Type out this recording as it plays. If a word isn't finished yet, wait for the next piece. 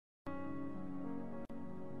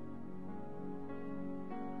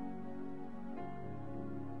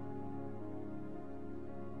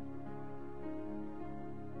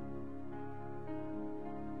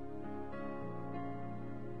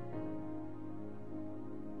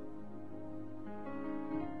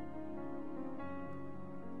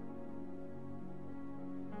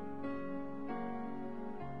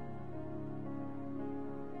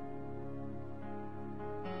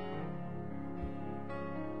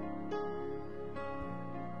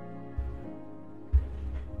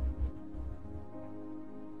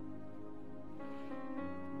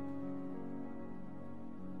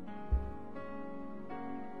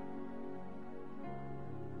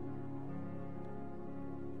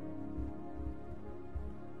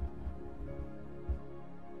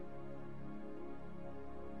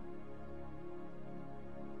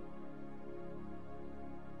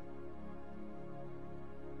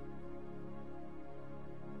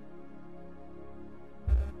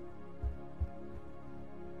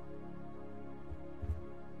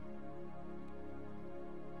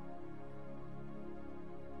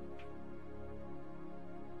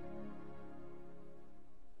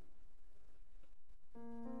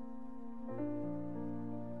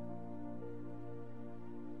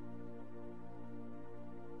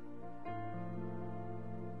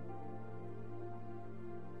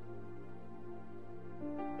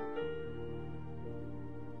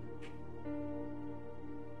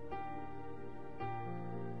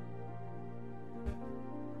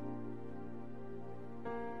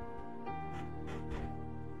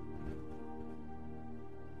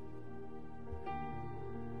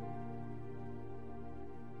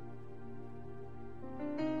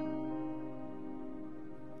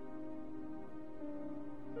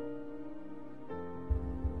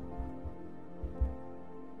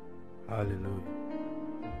Hallelujah.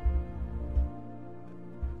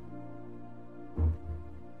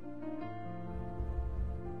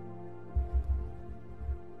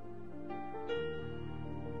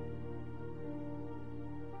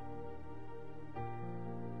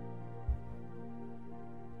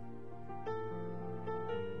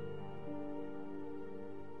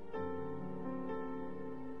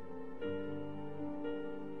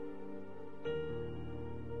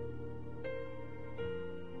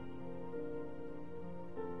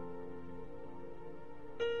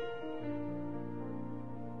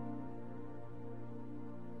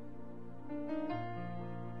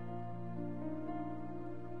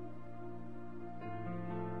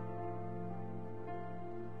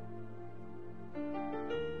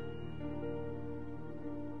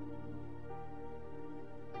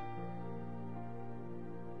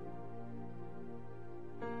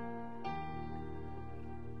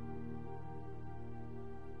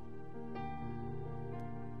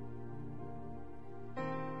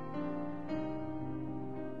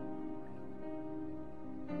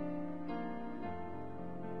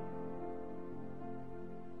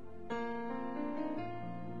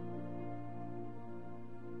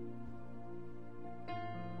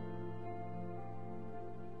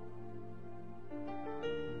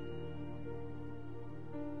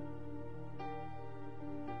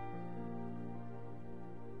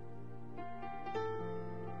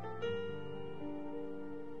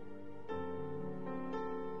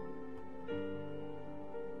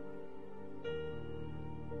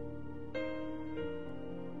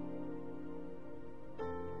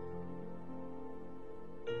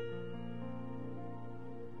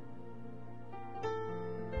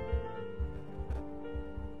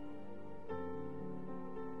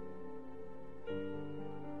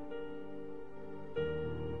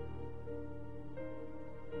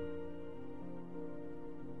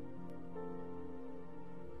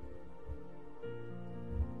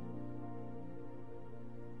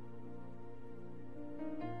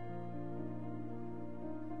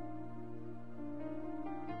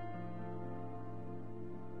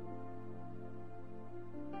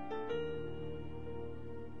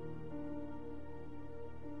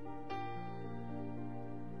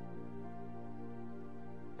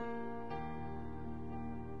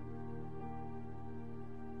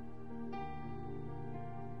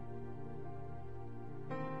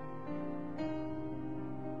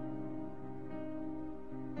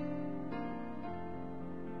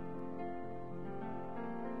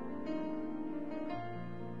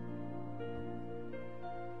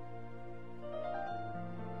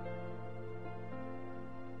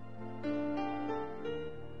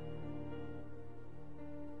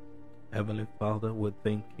 Heavenly Father, we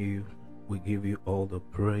thank you. We give you all the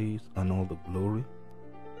praise and all the glory.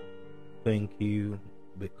 Thank you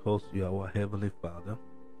because you are our Heavenly Father.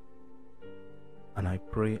 And I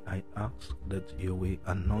pray, I ask that you will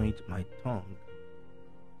anoint my tongue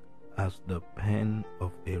as the pen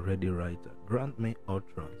of a ready writer. Grant me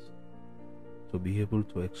utterance to be able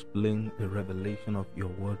to explain the revelation of your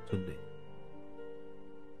word today.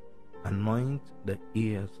 Anoint the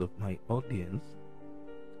ears of my audience.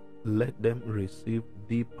 Let them receive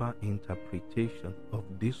deeper interpretation of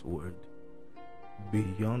this word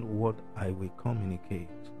beyond what I will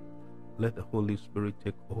communicate. Let the Holy Spirit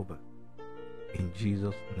take over. In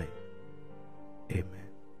Jesus' name, amen.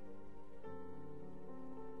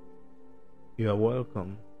 You are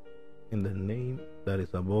welcome. In the name that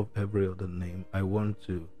is above every other name, I want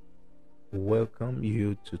to welcome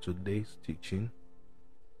you to today's teaching.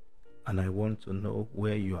 And I want to know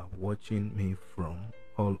where you are watching me from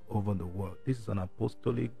all over the world. This is an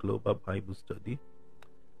Apostolic Global Bible Study,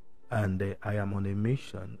 and I am on a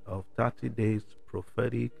mission of 30 days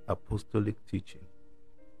prophetic apostolic teaching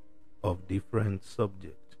of different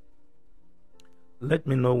subjects. Let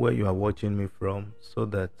me know where you are watching me from so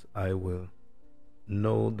that I will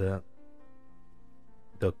know the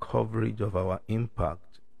coverage of our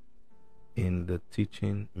impact in the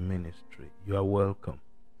teaching ministry. You are welcome.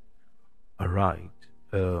 All right.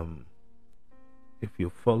 If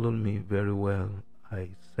you follow me very well, I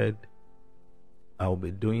said I'll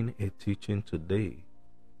be doing a teaching today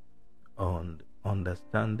on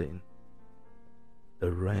understanding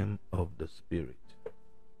the realm of the Spirit.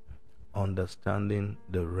 Understanding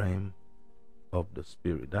the realm of the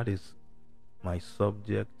Spirit. That is my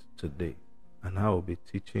subject today. And I'll be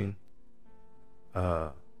teaching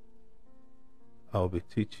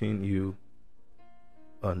you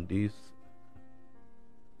on this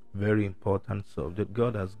very important subject.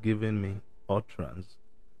 God has given me utterance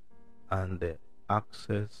and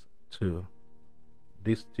access to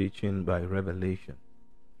this teaching by revelation.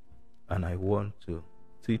 and I want to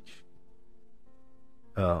teach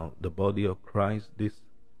the body of Christ this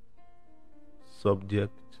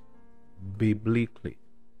subject biblically.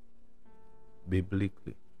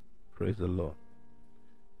 Biblically. Praise the Lord.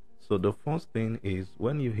 So the first thing is,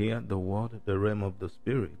 when you hear the word, the realm of the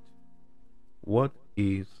spirit, what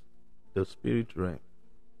is the spirit realm?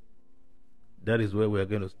 That is where we are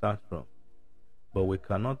going to start from. But we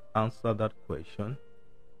cannot answer that question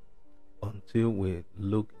until we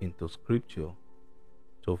look into scripture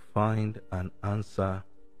to find an answer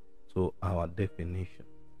to our definition.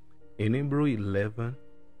 In Hebrew 11,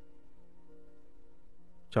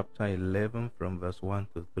 chapter 11 from verse 1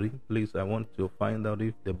 to 3, please, I want to find out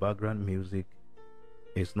if the background music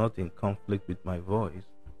is not in conflict with my voice.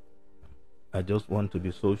 I just want to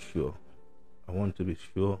be so sure. I want to be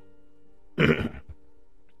sure.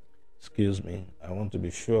 Excuse me. I want to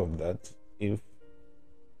be sure of that. If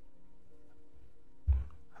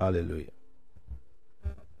hallelujah.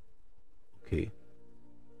 Okay.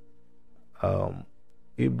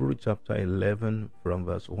 Hebrew chapter 11 from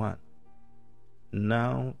verse 1.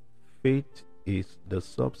 Now faith is the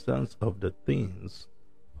substance of the things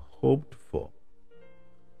hoped for,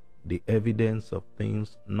 the evidence of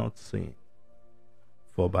things not seen.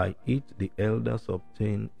 For by it the elders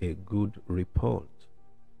obtained a good report.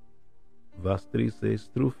 Verse 3 says,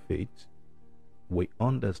 through faith we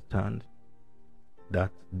understand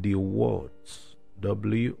that the words,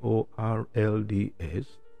 worlds,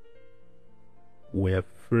 were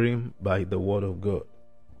framed by the word of God.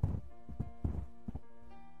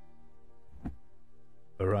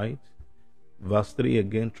 Alright? Verse 3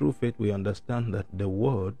 again, through faith we understand that the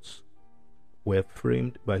words were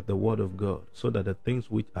framed by the word of God, so that the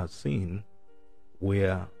things which are seen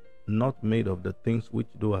were not made of the things which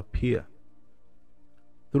do appear.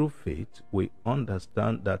 Through faith we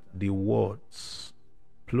understand that the words,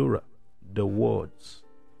 plural, the words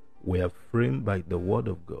were framed by the word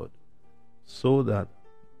of God, so that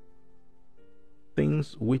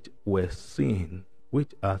things which were seen,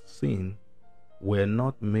 which are seen, were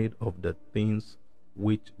not made of the things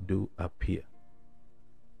which do appear.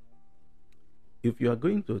 If you are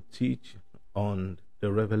going to teach on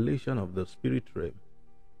the revelation of the spirit realm,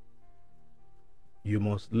 you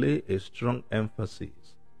must lay a strong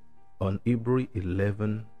emphasis on Hebrew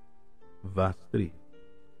 11 verse 3,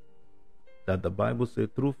 that the Bible says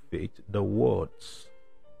through faith the words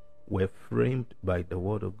were framed by the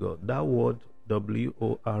word of God. That word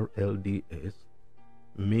worlds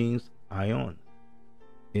means ion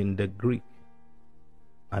in the Greek,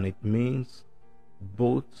 and it means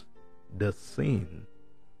both the seen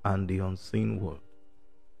and the unseen world.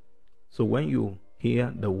 So when you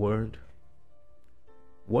hear the word,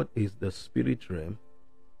 what is the spirit realm?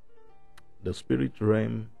 The spirit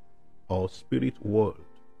realm or spirit world,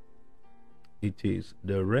 it is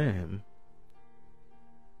the realm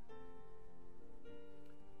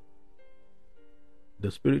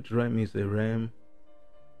the spirit realm is a realm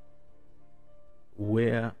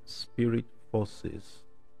where spirit forces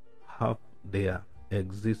have their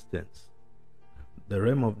existence. The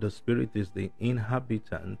realm of the spirit is the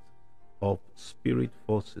inhabitant of spirit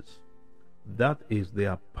forces. That is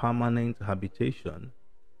their permanent habitation,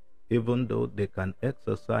 even though they can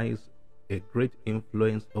exercise a great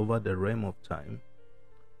influence over the realm of time.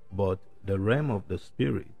 But the realm of the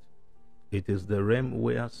spirit, it is the realm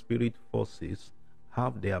where spirit forces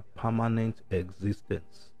have their permanent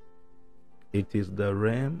existence. It is the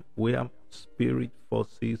realm where spirit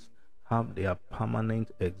forces have their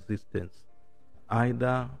permanent existence,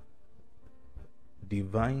 either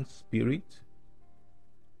divine spirit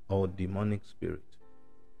or demonic spirit.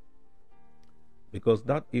 Because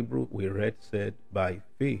that Hebrew we read said, by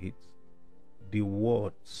faith the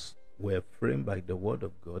words were framed by the word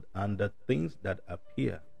of God, and the things that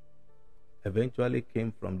appear eventually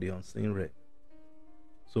came from the unseen realm.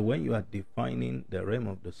 So when you are defining the realm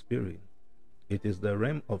of the spirit, it is the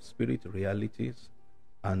realm of spirit realities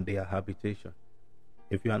and their habitation.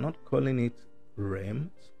 If you are not calling it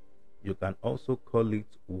realms, you can also call it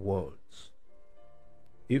worlds.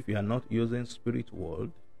 If you are not using spirit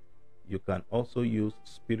world, you can also use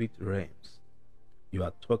spirit realms. You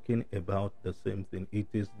are talking about the same thing. It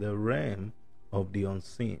is the realm of the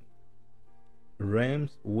unseen.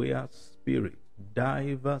 Realms where spirit,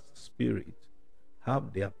 diverse spirits,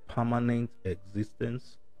 have their permanent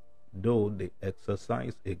existence, though they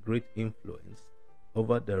exercise a great influence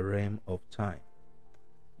over the realm of time.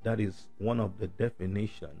 That is one of the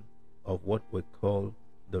definitions of what we call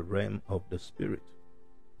the realm of the spirit.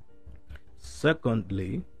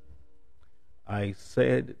 Secondly, I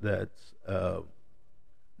said that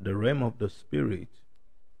the realm of the spirit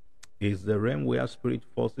is the realm where spirit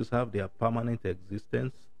forces have their permanent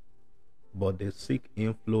existence, but they seek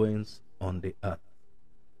influence on the earth.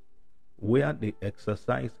 Where they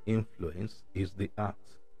exercise influence is the earth,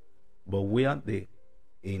 but where they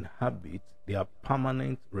inhabit their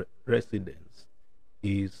permanent residence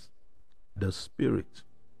is the spirit.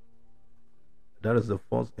 That is the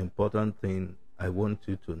first important thing I want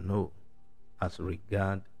you to know as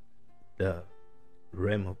regard the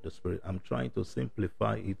realm of the spirit. I'm trying to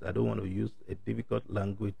simplify it. I don't want to use a difficult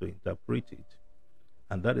language to interpret it.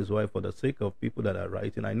 And that is why, for the sake of people that are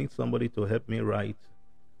writing, I need somebody to help me write,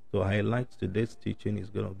 to highlight today's teaching. Is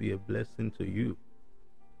going to be a blessing to you.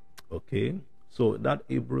 Okay? So that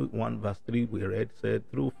Hebrew 1 verse 3 we read said,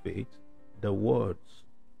 through faith, the words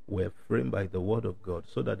were framed by the word of God,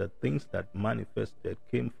 so that the things that manifested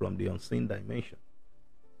came from the unseen dimension.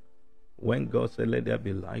 When God said, let there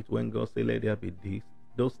be light, when God said, let there be this,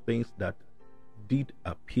 those things that did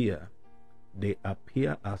appear, they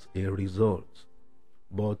appear as a result,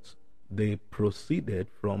 but they proceeded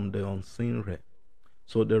from the unseen realm.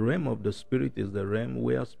 So the realm of the spirit is the realm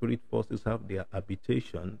where spirit forces have their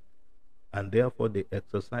habitation, and therefore they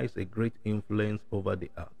exercise a great influence over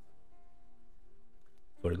the earth.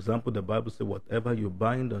 For example, the Bible says, whatever you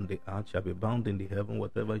bind on the earth shall be bound in the heaven,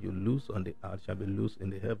 whatever you loose on the earth shall be loosed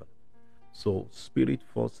in the heaven. So spirit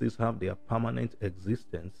forces have their permanent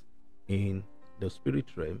existence in the spirit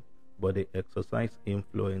realm, but they exercise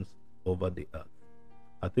influence over the earth.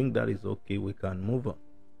 I think that is okay. We can move on.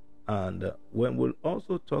 And when we'll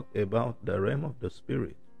also talk about the realm of the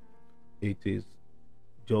spirit, it is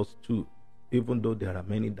just two, even though there are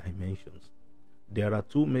many dimensions. There are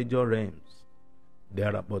two major realms.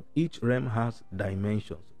 But each realm has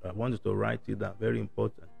dimensions. I want you to write it down, very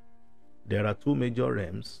important. There are two major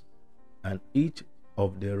realms, and each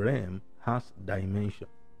of the realm has dimension.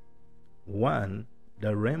 One,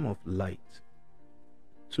 the realm of light.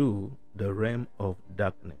 Two, the realm of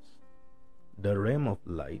darkness. The realm of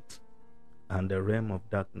light and the realm of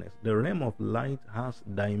darkness. The realm of light has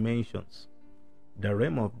dimensions. The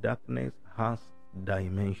realm of darkness has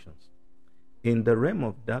dimensions. In the realm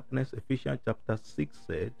of darkness, Ephesians chapter 6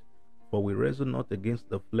 said, for we wrestle not against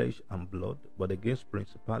the flesh and blood, but against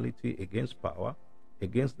principality, against power,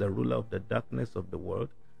 against the ruler of the darkness of the world,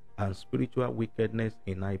 and spiritual wickedness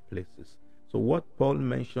in high places. So what Paul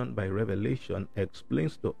mentioned by revelation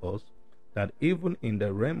explains to us that even in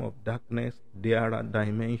the realm of darkness, there are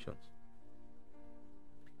dimensions.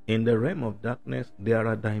 In the realm of darkness, there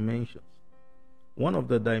are dimensions. One of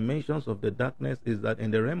the dimensions of the darkness is that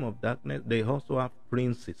in the realm of darkness, they also have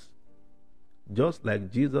princes. Just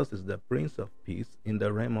like Jesus is the Prince of Peace in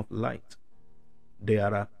the realm of light,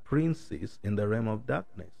 there are princes in the realm of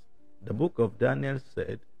darkness. The book of Daniel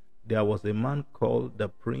said there was a man called the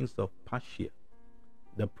Prince of Persia.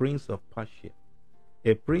 The Prince of Persia.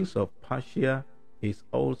 A Prince of Persia is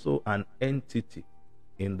also an entity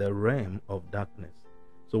in the realm of darkness.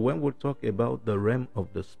 So when we talk about the realm of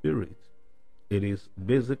the spirit, it is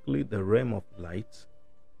basically the realm of light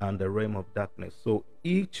and the realm of darkness. So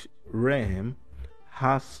each realm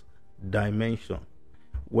has dimension.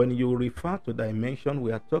 When you refer to dimension,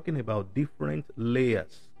 we are talking about different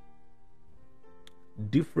layers,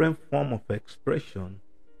 different form of expression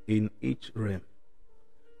in each realm.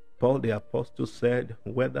 Paul the Apostle said,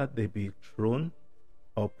 whether they be throne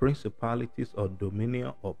or principalities or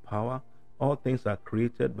dominion or power, all things are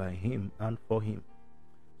created by him and for him.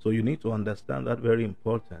 So you need to understand that, very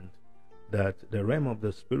important, that the realm of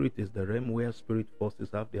the spirit is the realm where spirit forces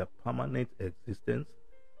have their permanent existence,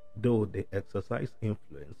 though they exercise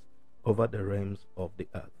influence over the realms of the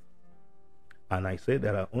earth. And I say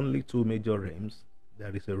there are only two major realms.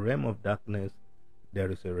 There is a realm of darkness,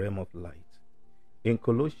 there is a realm of light. In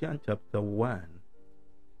Colossians chapter 1,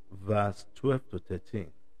 verse 12 to 13,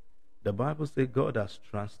 the Bible says God has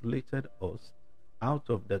translated us out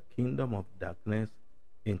of the kingdom of darkness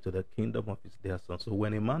into the kingdom of his dear son. So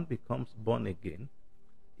when a man becomes born again,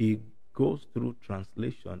 he goes through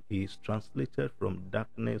translation. He is translated from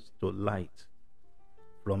darkness to light.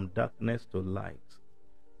 From darkness to light.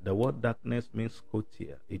 The word darkness means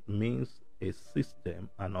scotia. It means a system,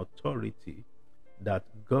 an authority that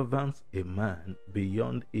governs a man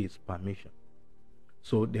beyond his permission.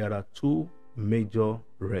 So there are two major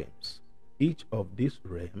realms. Each of these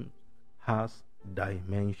realms has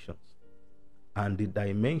dimensions. And the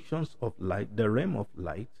dimensions of light, the realm of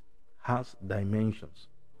light has dimensions.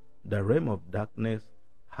 The realm of darkness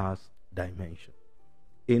has dimension.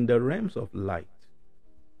 In the realms of light,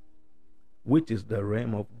 which is the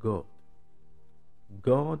realm of God,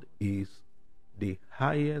 God is the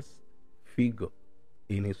highest figure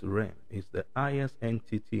in his realm, is the highest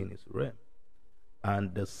entity in his realm.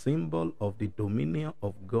 And the symbol of the dominion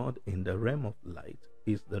of God in the realm of light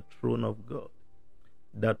is the throne of God.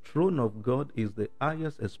 The throne of God is the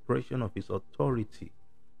highest expression of his authority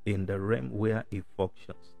in the realm where he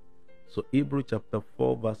functions. So Hebrews chapter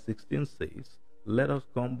 4 verse 16 says, "Let us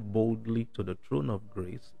come boldly to the throne of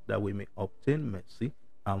grace that we may obtain mercy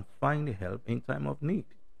and find help in time of need."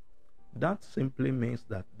 That simply means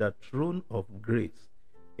that the throne of grace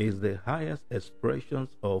is the highest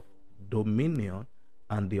expressions of dominion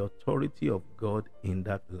and the authority of God in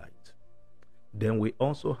that light. Then we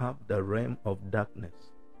also have the realm of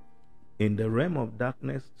darkness. In the realm of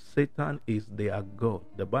darkness, Satan is their God.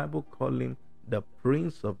 The Bible calls him the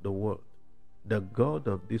prince of the world, the God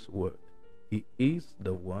of this world. He is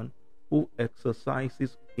the one who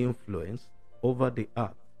exercises influence over the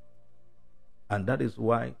earth. And that is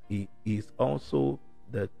why he is also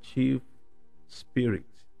the chief spirit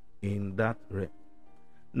in that realm.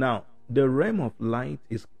 Now, the realm of light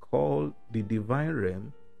is called the divine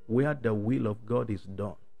realm, where the will of God is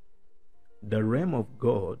done. The realm of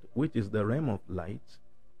God, which is the realm of light,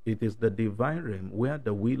 it is the divine realm where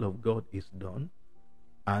the will of God is done,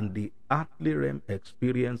 and the earthly realm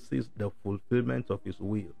experiences the fulfillment of his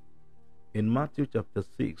will. In Matthew chapter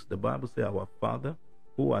 6, the Bible says, "Our Father,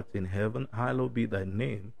 who art in heaven, hallowed be thy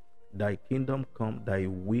name. Thy kingdom come, thy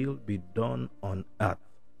will be done on earth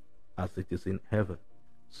as it is in heaven."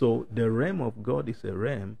 So the realm of God is a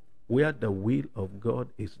realm where the will of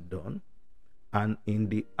God is done. And in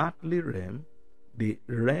the earthly realm, the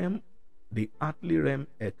earthly realm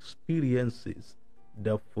experiences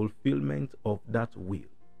the fulfillment of that will.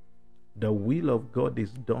 The will of God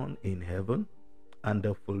is done in heaven, and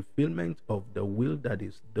the fulfillment of the will that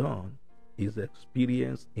is done is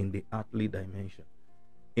experienced in the earthly dimension.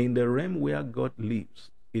 In the realm where God lives,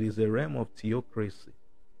 it is a realm of theocracy.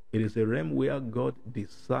 It is a realm where God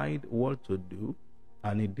decides what to do,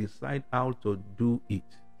 and he decides how to do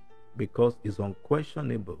it, because it's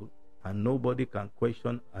unquestionable and nobody can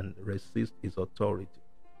question and resist his authority.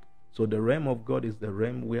 So the realm of God is the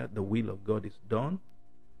realm where the will of God is done,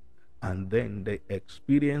 and then the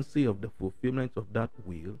experience of the fulfillment of that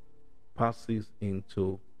will passes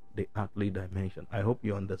into the earthly dimension. I hope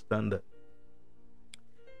you understand that.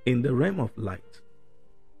 In the realm of light,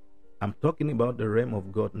 I'm talking about the realm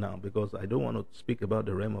of God now, because I don't want to speak about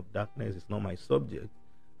the realm of darkness. It's not my subject.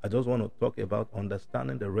 I just want to talk about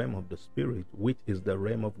understanding the realm of the spirit, which is the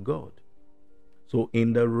realm of God. So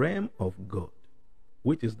in the realm of God,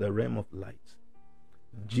 which is the realm of light,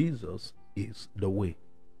 Jesus is the way.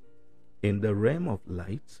 In the realm of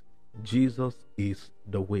light, Jesus is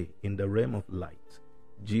the way. In the realm of light,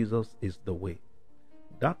 Jesus is the way.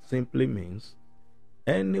 That simply means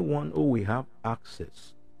anyone who will have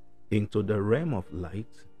access into the realm of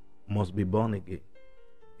light must be born again.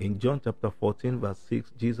 In John chapter 14 verse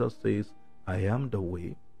 6, Jesus says, "I am the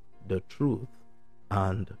way, the truth,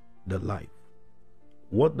 and the life."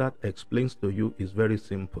 What that explains to you is very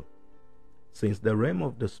simple. Since the realm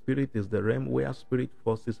of the spirit is the realm where spirit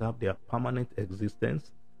forces have their permanent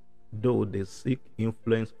existence, though they seek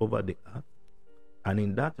influence over the earth, and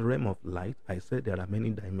in that realm of light, I said there are many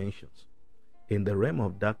dimensions. In the realm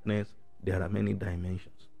of darkness, there are many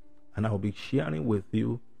dimensions. And I'll be sharing with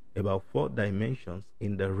you about 4 dimensions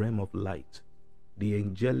in the realm of light. The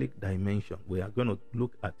angelic dimension, we are going to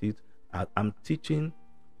look at it. I'm teaching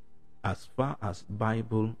as far as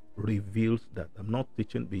Bible reveals that. I'm not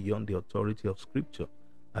teaching beyond the authority of Scripture.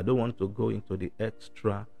 I don't want to go into the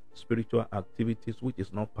extra spiritual activities which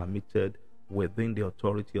is not permitted within the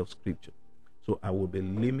authority of Scripture. So I will be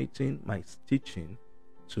limiting my teaching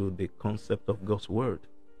to the concept of God's word.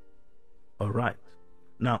 All right.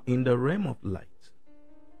 Now, in the realm of light,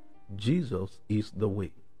 Jesus is the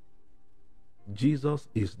way, Jesus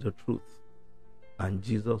is the truth, and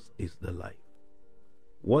Jesus is the life.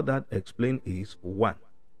 What that explains is, 1,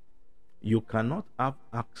 you cannot have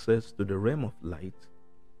access to the realm of light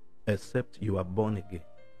except you are born again.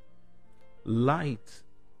 Light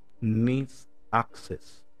needs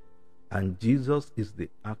access, and Jesus is the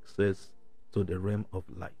access to the realm of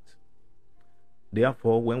light.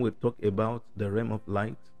 Therefore, when we talk about the realm of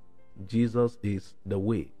light, Jesus is the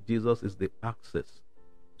way. Jesus is the access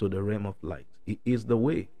to the realm of light. He is the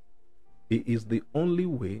way. He is the only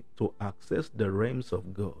way to access the realms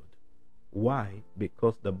of God. Why?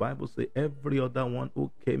 Because the Bible says every other one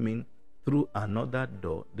who came in through another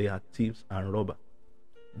door, they are thieves and robbers.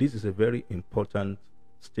 This is a very important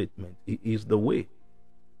statement. He is the way.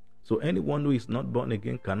 So anyone who is not born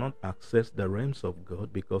again cannot access the realms of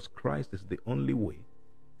God, because Christ is the only way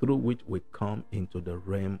through which we come into the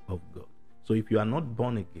realm of God. So if you are not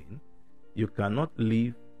born again, you cannot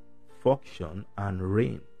live, function, and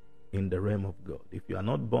reign in the realm of God. If you are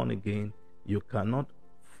not born again, you cannot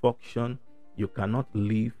function, you cannot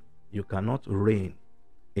live, you cannot reign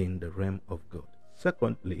in the realm of God.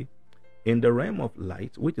 Secondly, in the realm of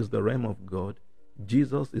light, which is the realm of God,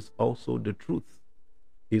 Jesus is also the truth.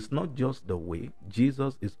 It's not just the way,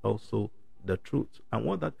 Jesus is also the truth. And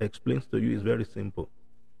what that explains to you is very simple.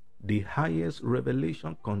 The highest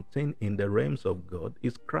revelation contained in the realms of God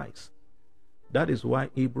is Christ. That is why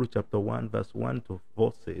Hebrews chapter 1 verse 1 to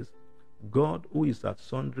 4 says, God, who is at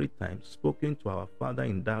sundry times spoken to our Father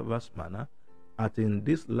in diverse manner, hath in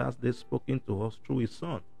this last day spoken to us through his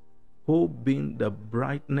Son, who being the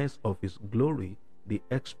brightness of his glory, the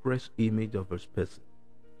express image of his person.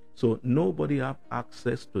 So nobody have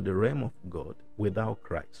access to the realm of God without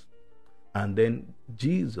Christ. And then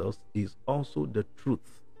Jesus is also the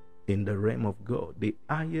truth in the realm of God. The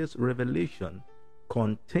highest revelation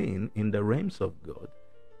contained in the realms of God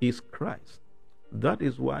is Christ. That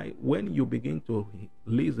is why when you begin to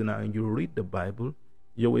listen and you read the Bible,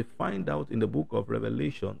 you will find out in the book of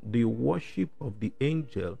Revelation, the worship of the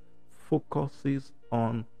angel focuses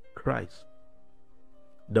on Christ.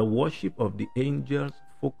 The worship of the angels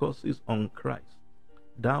focuses on Christ.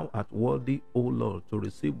 Thou art worthy, O Lord, to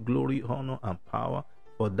receive glory, honor, and power,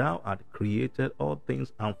 for thou art created all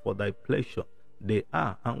things, and for thy pleasure they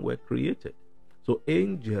are and were created. So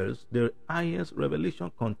angels, the highest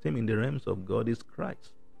revelation contained in the realms of God is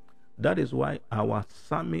Christ. That is why our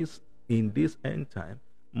psalmist in this end time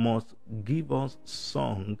must give us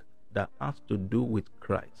song that has to do with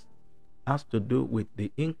Christ, has to do with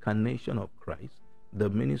the incarnation of Christ, the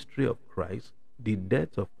ministry of Christ, the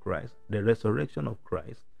death of Christ, the resurrection of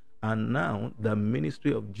Christ, and now the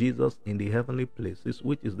ministry of Jesus in the heavenly places,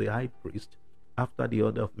 which is the high priest after the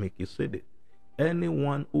order of Melchizedek.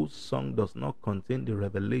 Anyone whose song does not contain the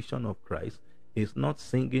revelation of Christ is not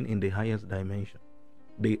singing in the highest dimension.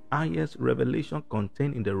 The highest revelation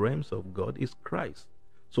contained in the realms of God is Christ.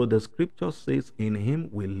 So the scripture says, in him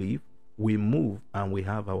we live, we move, and we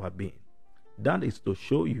have our being. That is to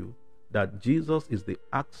show you that Jesus is the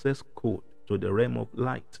access code to the realm of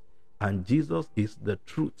light, and Jesus is the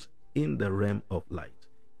truth in the realm of light.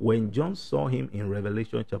 When John saw him in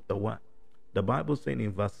Revelation chapter 1, the Bible saying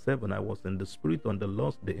in verse 7, I was in the Spirit on the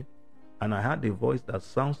last day, and I heard a voice that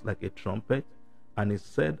sounds like a trumpet, and it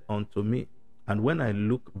said unto me, and when I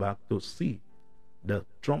looked back to see the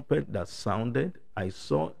trumpet that sounded, I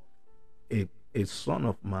saw a son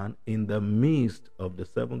of man in the midst of the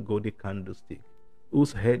seven golden candlesticks,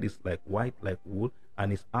 whose head is like white like wool,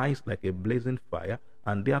 and his eyes like a blazing fire,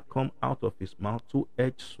 and there come out of his mouth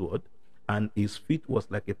two-edged sword, and his feet was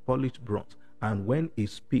like a polished bronze, and when he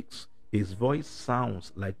speaks, his voice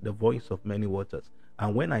sounds like the voice of many waters.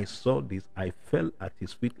 And when I saw this, I fell at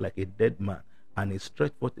his feet like a dead man, and he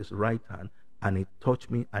stretched forth his right hand, and he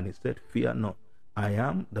touched me, and he said, Fear not, I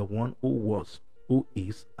am the one who was, who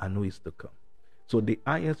is, and who is to come. So the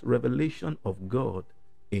highest revelation of God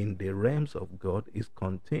in the realms of God is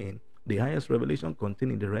contained, the highest revelation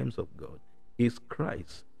contained in the realms of God is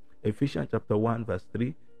Christ. Ephesians chapter 1 verse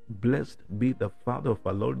 3, Blessed be the Father of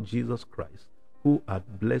our Lord Jesus Christ, who hath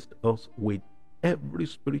blessed us with every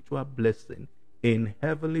spiritual blessing in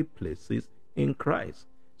heavenly places in Christ.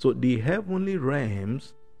 So the heavenly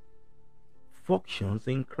realms functions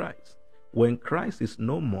in Christ. When Christ is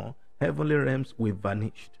no more, heavenly realms will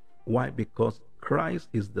vanish. Why? Because Christ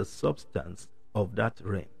is the substance of that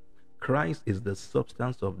realm. Christ is the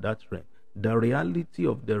substance of that realm. The reality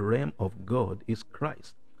of the realm of God is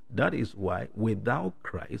Christ. That is why without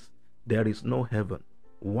Christ, there is no heaven.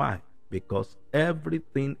 Why? Because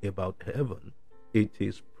everything about heaven, it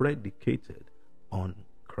is predicated on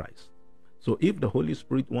Christ. So if the Holy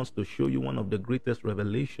Spirit wants to show you one of the greatest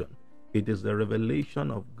revelation, it is the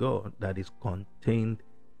revelation of God that is contained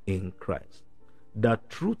in Christ. The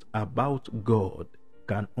truth about God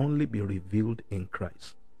can only be revealed in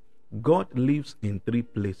Christ. God lives in three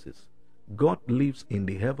places. God lives in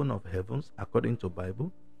the heaven of heavens, according to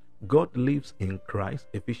Bible. God lives in Christ,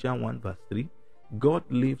 Ephesians 1 verse 3. God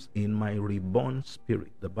lives in my reborn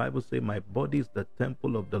spirit. The Bible says my body is the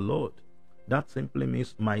temple of the Lord. That simply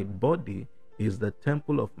means my body is the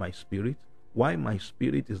temple of my spirit, while my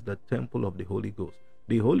spirit is the temple of the Holy Ghost.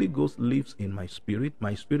 The Holy Ghost lives in my spirit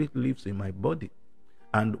lives in my body.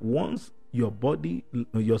 And once your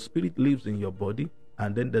spirit lives in your body,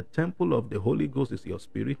 and then the temple of the Holy Ghost is your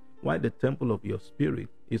spirit, while the temple of your spirit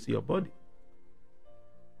is your body.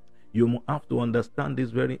 You have to understand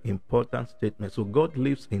this very important statement. So God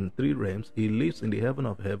lives in three realms. He lives in the heaven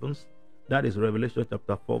of heavens. That is Revelation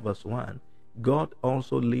chapter 4 verse 1. God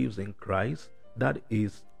also lives in Christ. That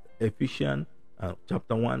is Ephesians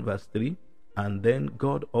chapter 1 verse 3. And then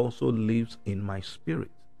God also lives in my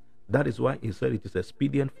spirit. That is why he said it is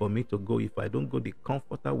expedient for me to go. If I don't go, the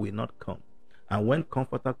Comforter will not come. And when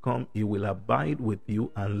Comforter comes, he will abide with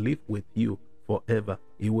you and live with you forever.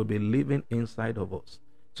 He will be living inside of us.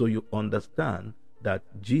 So you understand that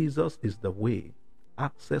Jesus is the way,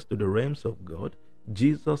 access to the realms of God.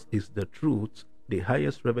 Jesus is the truth. The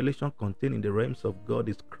highest revelation contained in the realms of God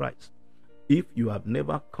is Christ. If you have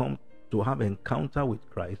never come to have encounter with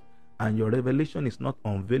Christ and your revelation is not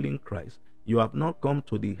unveiling Christ, you have not come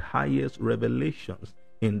to the highest revelations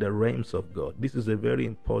in the realms of God. This is a very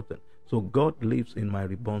important. So God lives in my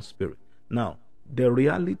reborn spirit. Now, the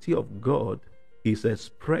reality of God is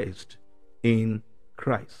expressed in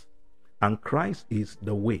Christ. And Christ is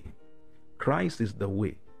the way. Christ is the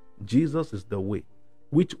way. Jesus is the way.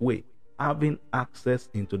 Which way? Having access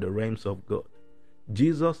into the realms of God.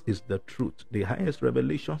 Jesus is the truth. The highest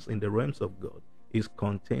revelations in the realms of God is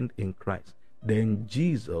contained in Christ. Then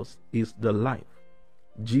Jesus is the life.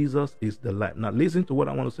 Jesus is the life. Now listen to what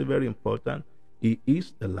I want to say, very important. He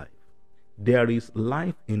is the life. There is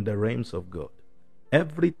life in the realms of God.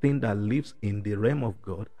 Everything that lives in the realm of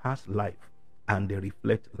God has life, and they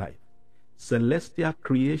reflect life. Celestial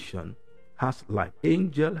creation has life.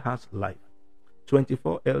 Angel has life.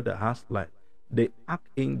 24 elder has life. The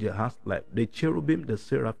archangel has life. The cherubim, the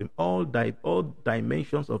seraphim, all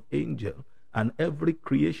dimensions of angel and every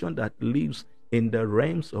creation that lives in the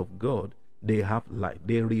realms of God, they have life.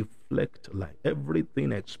 They reflect life.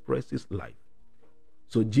 Everything expresses life.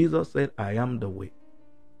 So Jesus said, I am the way,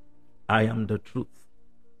 I am the truth,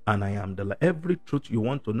 and I am the life. Every truth you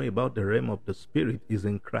want to know about the realm of the spirit is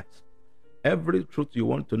in Christ. Every truth you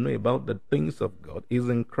want to know about the things of God is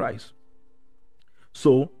in Christ.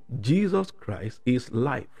 So Jesus Christ is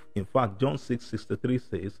life. In fact, John 6:63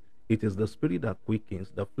 says, it is the spirit that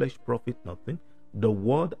quickens, the flesh profit nothing. The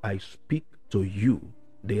word I speak to you,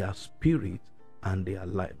 they are spirit and they are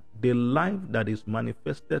life. The life that is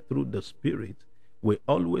manifested through the spirit will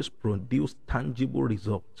always produce tangible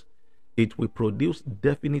results. It will produce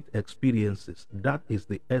definite experiences. That is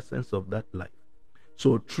the essence of that life.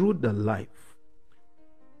 So through the life,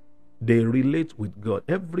 they relate with God.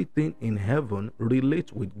 Everything in heaven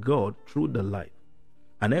relates with God through the life.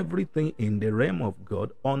 And everything in the realm of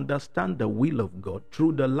God understand the will of God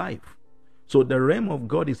through the life. So the realm of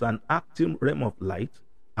God is an active realm of light,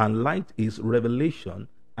 and light is revelation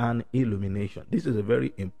and illumination. This is a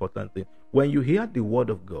very important thing. When you hear the word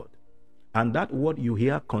of God, and that word you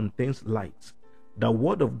hear contains light, the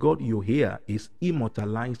word of God you hear is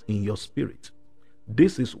immortalized in your spirit.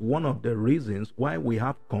 This is one of the reasons why we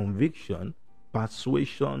have conviction,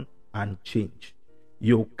 persuasion, and change.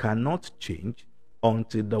 You cannot change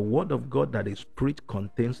until the word of God that is preached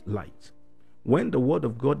contains light. When the word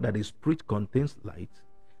of God that is preached contains light,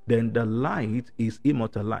 then the light is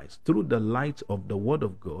immortalized. Through the light of the word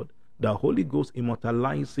of God, the Holy Ghost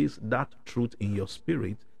immortalizes that truth in your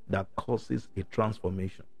spirit that causes a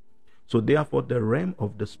transformation. So therefore, the realm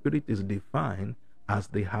of the spirit is defined as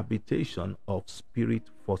the habitation of spirit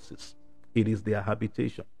forces. It is their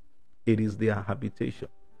habitation. It is their habitation.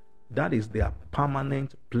 That is their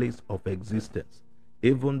permanent place of existence.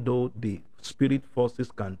 Even though the spirit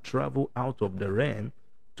forces can travel out of the realm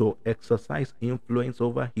to exercise influence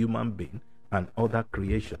over human being and other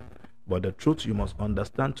creation. But the truth you must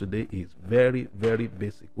understand today is very, very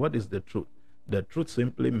basic. What is the truth? The truth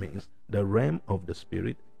simply means the realm of the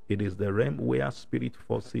spirit. It is the realm where spirit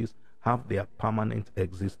forces have their permanent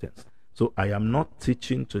existence. So I am not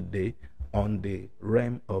teaching today on the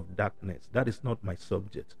realm of darkness. That is not my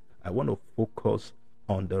subject. I want to focus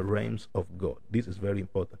on the realms of God. This is very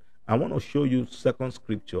important. I want to show you second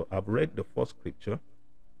scripture. I've read the first scripture.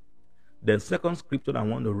 The second scripture I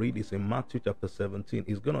want to read is in Matthew chapter 17.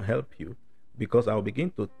 It's going to help you because I'll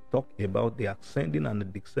begin to talk about the ascending and the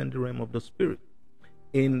descending realm of the spirit.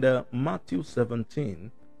 In the Matthew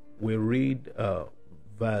 17, we read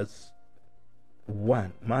verse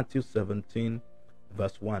 1. Matthew 17,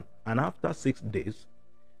 verse 1. And after 6 days,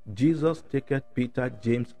 Jesus taketh Peter,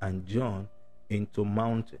 James, and John into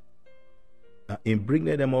mountain, and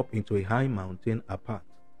bringing them up into a high mountain apart.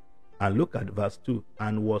 And look at verse 2.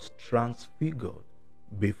 And was transfigured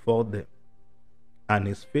before them. And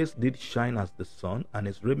his face did shine as the sun, and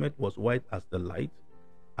his raiment was white as the light.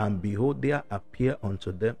 And behold, there appeared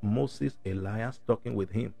unto them Moses, Elias, talking with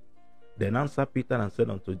him. Then answered Peter and said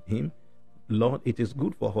unto him, Lord, it is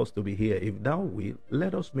good for us to be here. If thou wilt,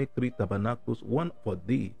 let us make 3 tabernacles, one for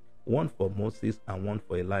thee, one for Moses, and one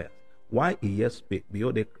for Elias. While he yet spake,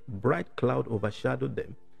 behold, a bright cloud overshadowed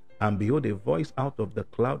them, And behold, a voice out of the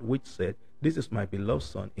cloud which said, This is my beloved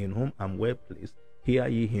Son, in whom I am well pleased. Hear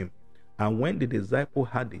ye him. And when the disciples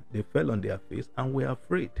heard it, they fell on their face and were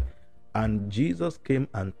afraid. And Jesus came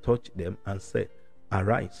and touched them and said,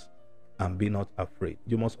 Arise and be not afraid.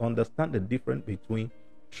 You must understand the difference between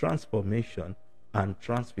transformation and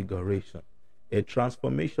transfiguration. A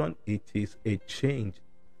transformation, it is a change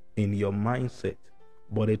in your mindset,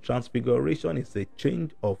 but a transfiguration is a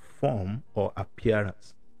change of form or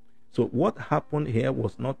appearance. So what happened here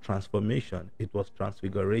was not transformation, it was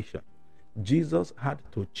transfiguration. Jesus had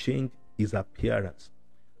to change his appearance.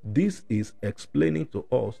 This is explaining to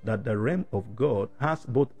us that the realm of God has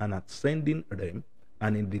both an ascending realm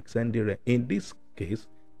and a descending realm. In this case,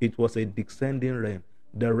 it was a descending realm.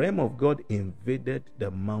 The realm of God invaded the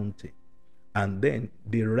mountain. And then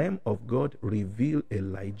the realm of God revealed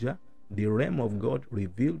Elijah. The realm of God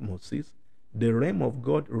revealed Moses. The realm of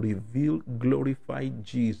God revealed glorified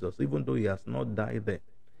Jesus, even though he has not died there.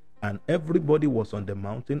 And everybody was on the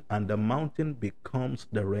mountain, and the mountain becomes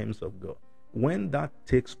the realms of God. When that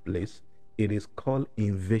takes place, it is called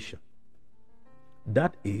invasion.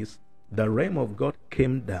 That is, the realm of God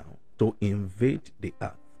came down to invade the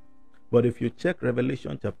earth. But if you check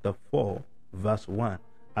Revelation chapter 4, verse 1,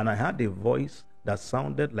 and I heard a voice that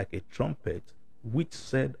sounded like a trumpet, which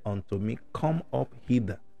said unto me, Come up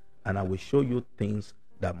hither, and I will show you things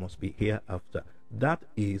that must be hereafter. That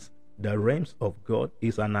is, the realms of God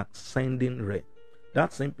is an ascending realm.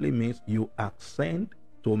 That simply means you ascend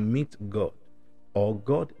to meet God, or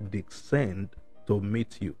God descend to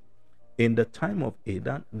meet you. In the time of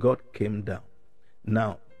Adam, God came down.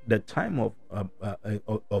 Now, the time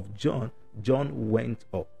of John, John went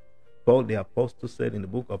up. Paul the apostle said in the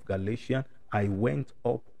book of Galatians, I went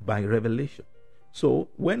up by revelation. So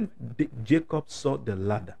when Jacob saw the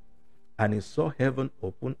ladder, and he saw heaven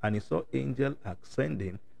open, and he saw angels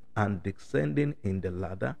ascending and descending in the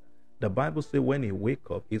ladder, the Bible says when he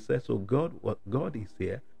wake up, he says, so God is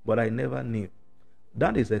here, but I never knew.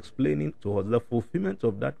 That is explaining to us the fulfillment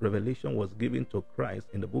of that revelation was given to Christ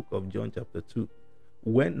in the book of John chapter 2.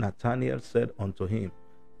 When Nathanael said unto him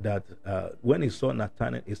that when he saw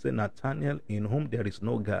Nathanael, he said, Nathanael, in whom there is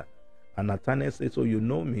no God. And Nathanael said, so you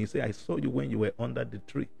know me? He said, I saw you when you were under the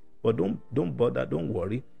tree. But don't bother, don't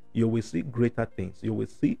worry. You will see greater things. You will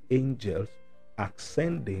see angels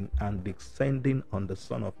ascending and descending on the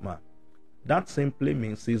Son of Man. That simply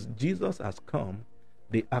means since Jesus has come,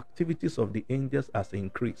 the activities of the angels has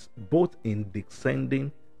increased, both in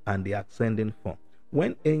descending and the ascending form.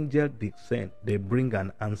 When angels descend, they bring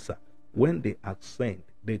an answer. When they ascend,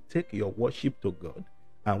 they take your worship to God.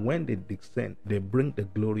 And when they descend, they bring the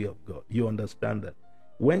glory of God. You understand that?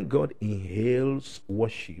 When God inhales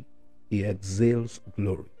worship, he exhales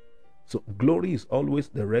glory. So glory is always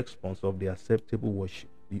the response of the acceptable worship.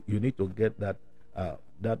 You need to get that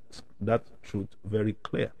truth very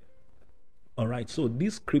clear. All right, so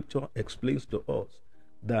this scripture explains to us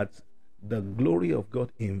that the glory of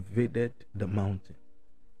God invaded the mountain.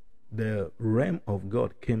 The realm of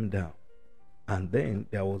God came down, and then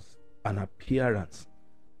there was an appearance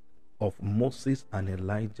of Moses and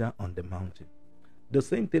Elijah on the mountain. The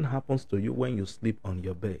same thing happens to you when you sleep on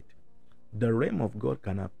your bed. The realm of God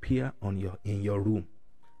can appear in your room,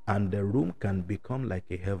 and the room can become like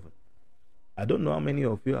a heaven. I don't know how many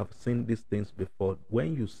of you have seen these things before.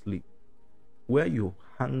 When you sleep, where you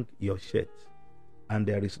hang your shirt and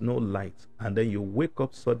there is no light, and then you wake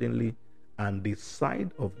up suddenly and the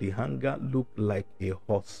side of the hanger look like a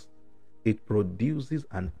horse, it produces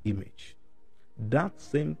an image. That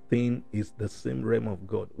same thing is the same realm of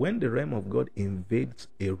God. When the realm of God invades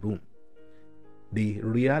a room, the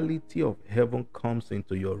reality of heaven comes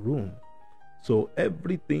into your room. So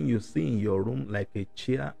everything you see in your room, like a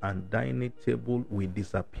chair and dining table, will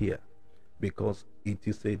disappear, because it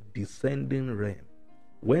is a descending realm.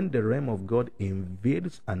 When the realm of God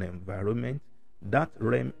invades an environment, that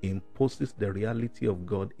realm imposes the reality of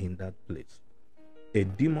God in that place. A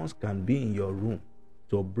demon can be in your room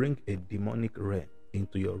to bring a demonic realm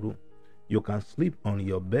into your room. You can sleep on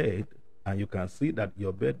your bed and you can see that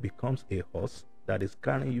your bed becomes a horse that is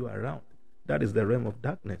carrying you around. That is the realm of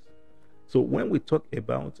darkness. So when we talk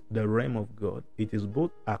about the realm of God, it is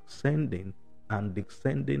both ascending and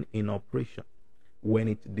descending in operation. When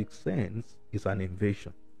it descends, it's an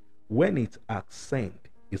invasion. When it ascends,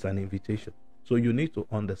 it's an invitation. So you need to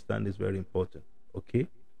understand this, very important. Okay?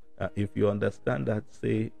 If you understand that,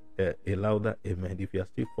 say a louder amen. If you are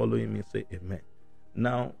still following me, say amen.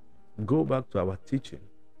 Now, go back to our teaching.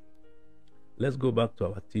 Let's go back to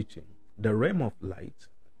our teaching. The realm of light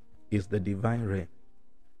is the divine realm,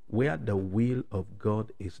 where the will of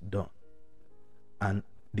God is done. And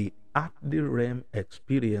the earthly realm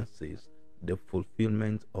experiences the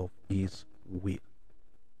fulfillment of his will.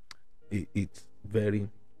 It's very,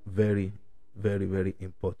 very, very, very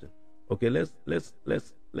important. Okay,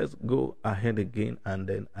 let's go ahead again, and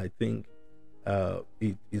then I think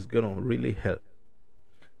it is gonna really help.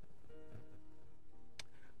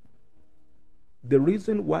 The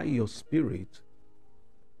reason why your spirit,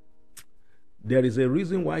 there is a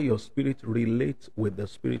reason why your spirit relates with the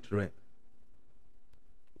spirit realm.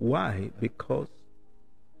 Why? Because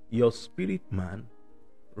your spirit man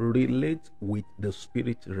relates with the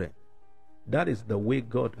spirit realm. That is the way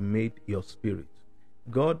God made your spirit.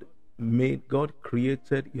 God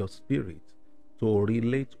created your spirit to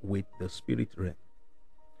relate with the spirit realm.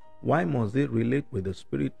 Why must it relate with the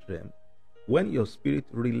spirit realm? When your spirit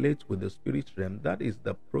relates with the spirit realm, that is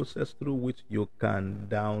the process through which you can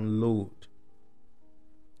download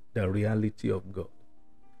the reality of God.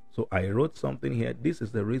 So I wrote something here. This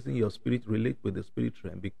is the reason your spirit relates with the spirit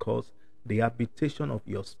realm, because the habitation of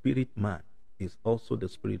your spirit man is also the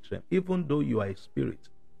spirit realm. Even though you are a spirit,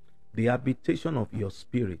 the habitation of your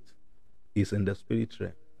spirit is in the spirit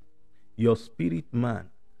realm. Your spirit man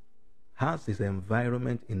has his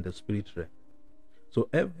environment in the spirit realm. So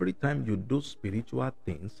every time you do spiritual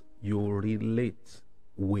things, you relate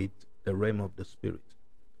with the realm of the spirit,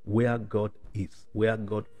 where God is, where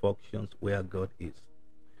God functions, where God is.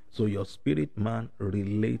 So your spirit man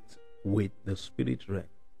relates with the spirit realm.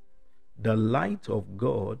 The light of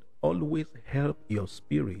God always helps your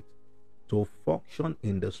spirit to function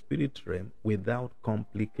in the spirit realm without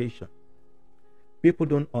complication. People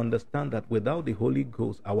don't understand that without the Holy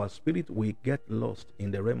Ghost, our spirit will get lost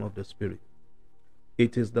in the realm of the spirit.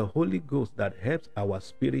 It is the Holy Ghost that helps our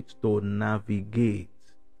spirit to navigate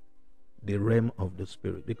the realm of the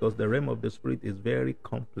spirit, because the realm of the spirit is very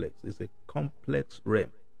complex. It's a complex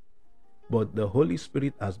realm. But the Holy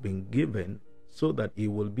Spirit has been given so that He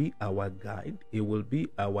will be our guide, He will be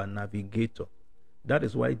our navigator. That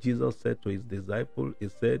is why Jesus said to His disciples, He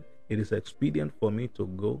said, "It is expedient for me to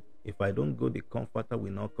go. If I don't go, the Comforter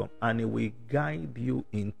will not come, and He will guide you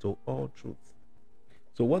into all truth."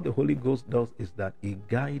 So what the Holy Ghost does is that He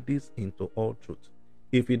guides into all truth.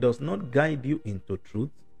 If He does not guide you into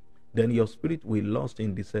truth, then your spirit will lost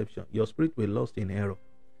in deception. Your spirit will lost in error.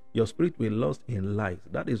 Your spirit will lost in lies.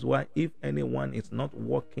 That is why if anyone is not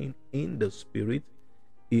walking in the spirit,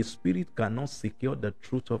 his spirit cannot secure the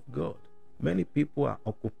truth of God. Many people are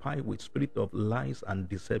occupied with spirit of lies and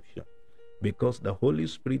deception because the Holy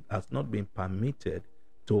Spirit has not been permitted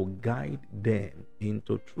to guide them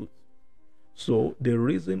into truth. So the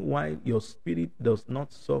reason why your spirit does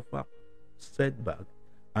not suffer setback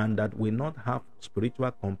and that will not have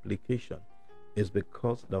spiritual complication is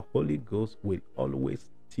because the Holy Ghost will always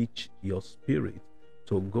teach your spirit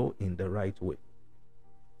to go in the right way.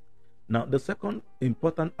 Now, the second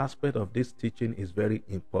important aspect of this teaching is very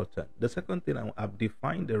important. The second thing, I've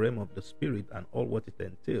defined the realm of the spirit and all what it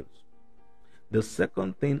entails. The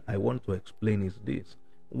second thing I want to explain is this: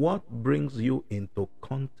 what brings you into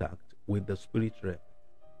contact with the spirit realm?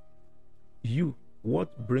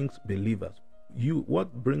 What brings believers?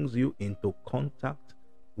 What brings you into contact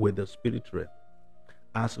with the spirit realm?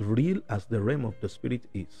 As real as the realm of the spirit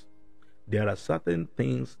is, there are certain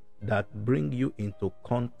things that bring you into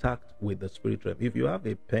contact with the spirit realm. If you have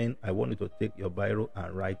a pen, I want you to take your biro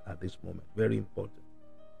and write at this moment. Very important.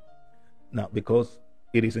 Now, because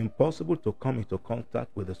it is impossible to come into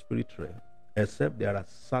contact with the spirit realm except there are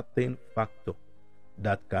certain factors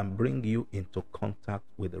that can bring you into contact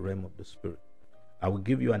with the realm of the spirit. I will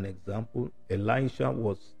give you an example. Elisha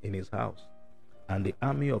was in his house, and the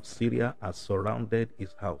army of Syria has surrounded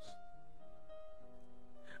his house.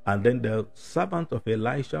 And then the servant of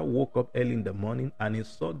Elisha woke up early in the morning and he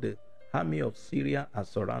saw the army of Syria has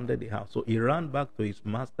surrounded the house. So he ran back to his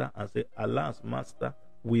master and said, "Alas, master,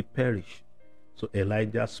 we perish." So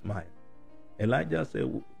Elijah smiled. Elijah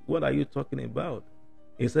said, "What are you talking about?"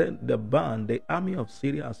 He said, the army of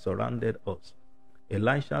Syria has surrounded us."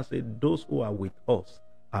 Elisha said, "Those who are with us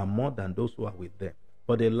are more than those who are with them."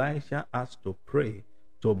 But Elisha asked to pray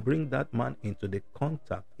to bring that man into the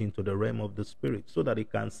contact, into the realm of the spirit, so that he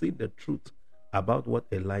can see the truth about what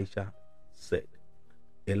Elisha said.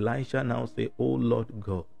 Elisha now said, "Oh Lord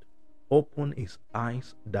God, open his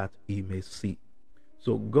eyes that he may see."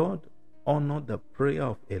 So God honored the prayer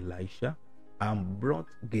of Elisha and brought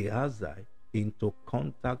Gehazi into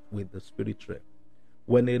contact with the spirit realm.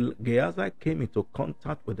 When Gehazi came into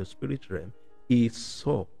contact with the spirit realm, he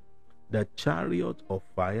saw the chariot of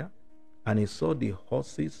fire and he saw the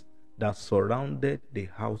horses that surrounded the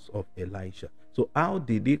house of Elisha. So how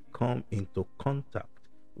did he come into contact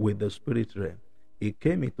with the spirit realm? he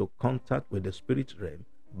came into contact with the spirit realm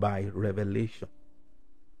by revelation.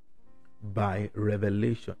 By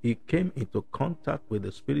revelation. He came into contact with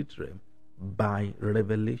the spirit realm by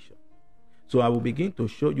revelation. So I will begin to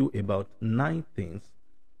show you about 9 things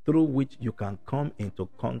through which you can come into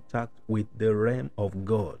contact with the realm of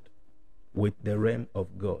God. With the realm of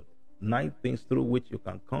God. 9 things through which you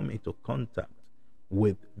can come into contact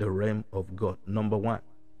with the realm of God. Number 1,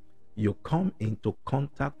 you come into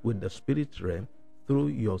contact with the spirit realm through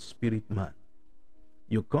your spirit man.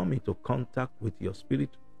 You come into contact with your spirit,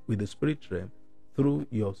 with the spirit realm through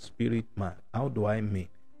your spirit man. How do I mean?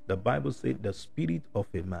 The Bible says the spirit of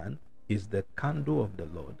a man is the candle of the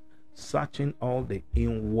Lord, searching all the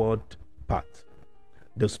inward parts.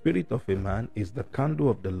 The spirit of a man is the candle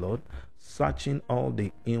of the Lord, searching all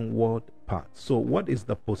the inward parts. So what is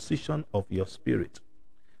the position of your spirit?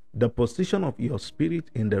 The position of your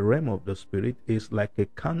spirit in the realm of the spirit is like a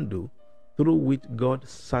candle through which God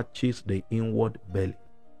searches the inward belly.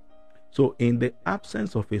 So in the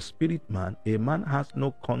absence of a spirit man, a man has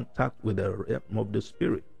no contact with the realm of the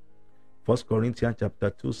spirit. 1 Corinthians chapter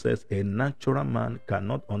 2 says, a natural man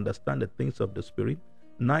cannot understand the things of the spirit,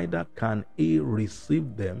 neither can he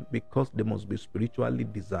receive them, because they must be spiritually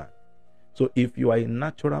designed. So if you are a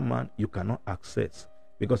natural man, you cannot access,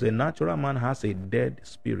 because a natural man has a dead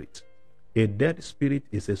spirit. A dead spirit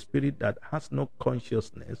is a spirit that has no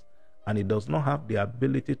consciousness, and it does not have the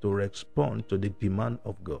ability to respond to the demand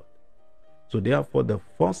of God. So therefore, the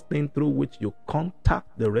first thing through which you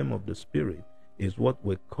contact the realm of the spirit is what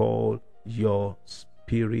we call your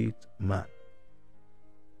spirit man.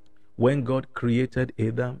 When God created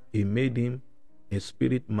Adam, he made him a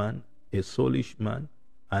spirit man, a soulish man,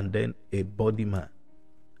 and then a body man.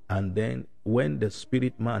 And then when the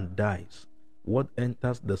spirit man dies, what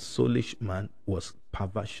enters the soulish man was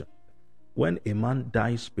perversion. When a man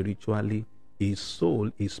dies spiritually, his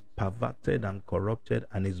soul is perverted and corrupted,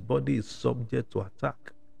 and his body is subject to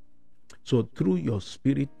attack. So through your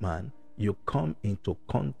spirit man, you come into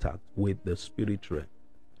contact with the spirit realm.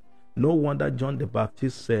 No wonder John the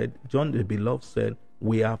Baptist said, John the Beloved said,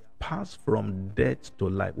 we have passed from death to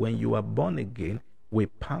life. When you are born again, we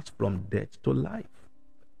pass from death to life.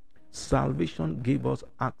 Salvation gives us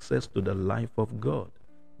access to the life of God.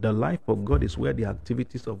 The life of God is where the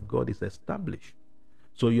activities of God is established.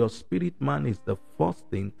 So your spirit man is the first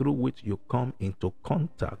thing through which you come into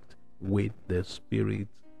contact with the spirit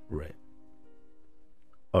realm.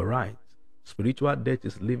 All right. Spiritual death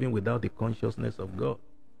is living without the consciousness of God.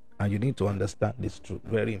 And you need to understand this truth.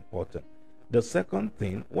 Very important. The second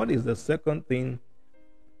thing, what is the second thing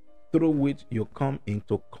through which you come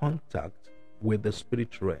into contact with the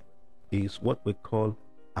spirit realm? Is what we call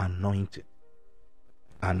anointing.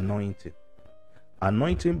 Anointing.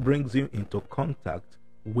 Anointing brings you into contact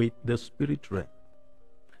with the spirit realm.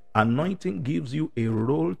 Anointing gives you a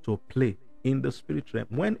role to play in the spirit realm.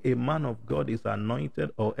 When a man of God is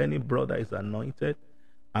anointed, or any brother is anointed,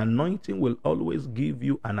 anointing will always give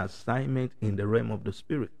you an assignment in the realm of the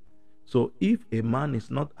spirit. So if a man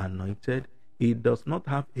is not anointed, he does not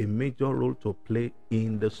have a major role to play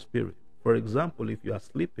in the spirit. For example, if you are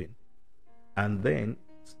sleeping and then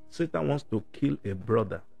Satan wants to kill a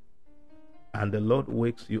brother, and the Lord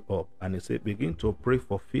wakes you up and he says, begin to pray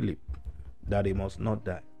for Philip that he must not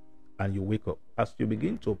die. And you wake up. As you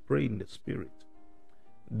begin to pray in the spirit,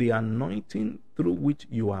 the anointing through which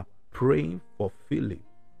you are praying for Philip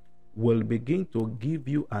will begin to give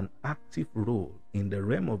you an active role in the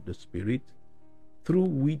realm of the spirit, through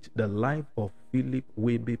which the life of Philip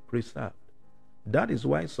will be preserved. That is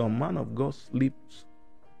why some man of God sleeps,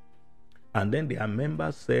 and then their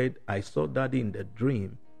member said, I saw daddy in the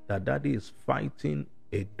dream that daddy is fighting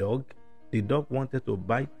a dog. The dog wanted to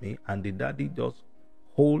bite me, and the daddy just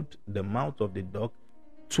hold the mouth of the dog,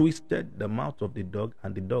 twisted the mouth of the dog,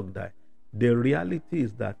 and the dog died. The reality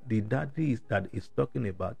is that the daddy that is talking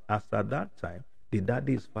about, as at that time, the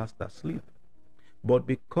daddy is fast asleep. But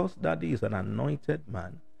because daddy is an anointed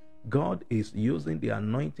man, God is using the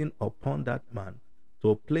anointing upon that man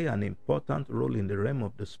to play an important role in the realm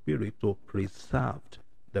of the spirit to preserve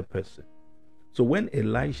the person. So when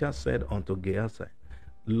Elisha said unto Gehazi,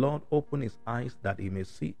 Lord, open his eyes that he may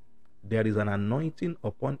see, there is an anointing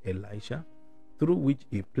upon Elisha through which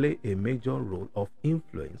he played a major role of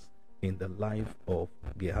influence in the life of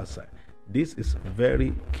Gehazi. This is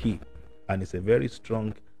very key, and it's a very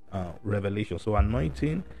strong revelation. So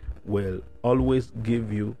anointing will always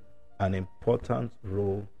give you an important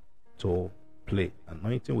role to play.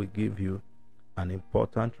 Anointing will give you an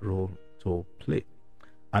important role to play.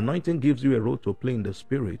 Anointing gives you a role to play in the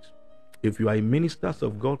spirit. If you are a minister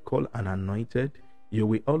of God called and anointed, You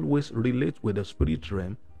will always relate with the spirit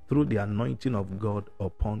realm through the anointing of God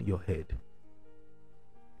upon your head.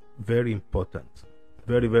 Very important.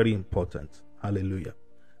 Very, very important. Hallelujah.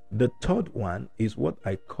 The third one is what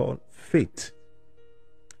I call faith.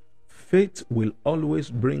 Faith will always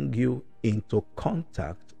bring you into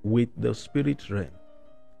contact with the spirit realm.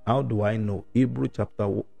 How do I know? Hebrews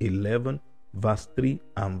chapter 11, verse 3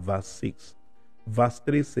 and verse 6. Verse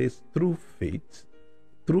 3 says, through faith,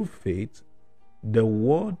 the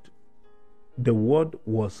word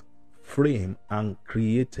was framed and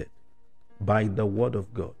created by the word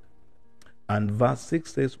of God. And verse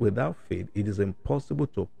 6 says, without faith, it is impossible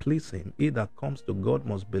to please him. He that comes to God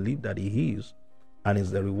must believe that he is, and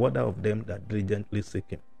is the rewarder of them that diligently seek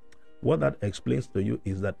him. What that explains to you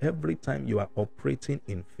is that every time you are operating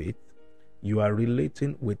in faith, you are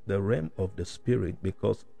relating with the realm of the spirit,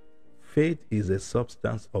 because faith is a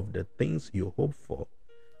substance of the things you hope for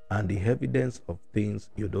and the evidence of things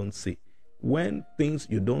you don't see. When things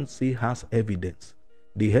you don't see has evidence,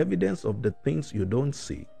 the evidence of the things you don't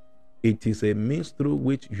see, it is a means through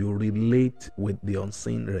which you relate with the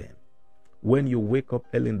unseen realm. When you wake up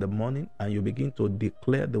early in the morning and you begin to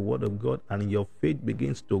declare the word of God and your faith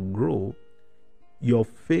begins to grow, your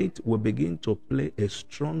faith will begin to play a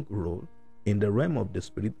strong role in the realm of the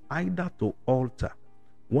spirit, either to alter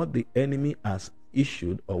what the enemy has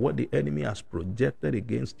issued or what the enemy has projected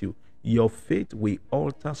against you. Your faith will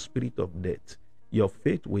alter spirit of death. Your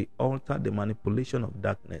faith will alter the manipulation of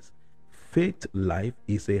darkness. Faith life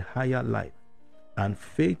is a higher life, and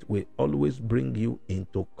faith will always bring you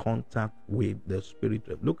into contact with the spirit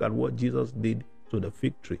realm. Look at what Jesus did to the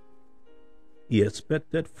fig tree. He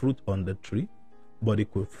expected fruit on the tree, but he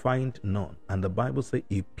could find none. And the Bible says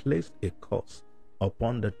he placed a curse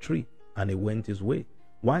upon the tree and he went his way.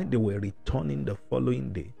 While they were returning the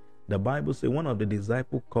following day, the Bible says one of the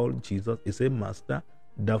disciples called Jesus. He said, Master,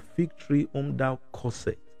 the fig tree whom thou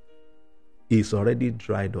cursest is already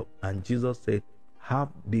dried up. And Jesus said, have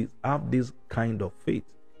this kind of faith,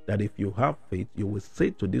 that if you have faith, you will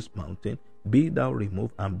say to this mountain, be thou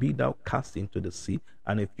removed and be thou cast into the sea.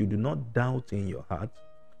 And if you do not doubt in your heart,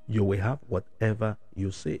 you will have whatever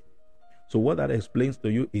you say. So what that explains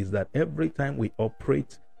to you is that every time we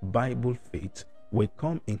operate Bible faith, we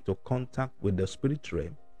come into contact with the spirit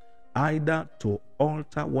realm, either to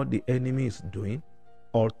alter what the enemy is doing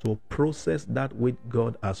or to process that which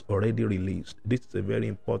God has already released. This is a very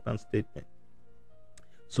important statement.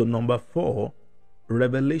 So number 4,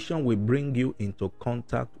 revelation will bring you into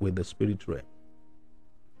contact with the spirit realm.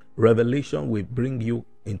 Revelation will bring you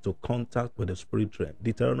into contact with the spirit realm.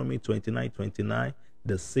 Deuteronomy 29:29,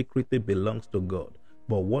 the secret belongs to God,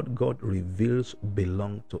 but what God reveals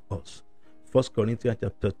belongs to us. 1 Corinthians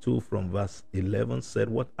chapter 2 from verse 11 said,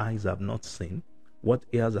 what eyes have not seen, what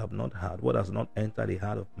ears have not heard, what has not entered the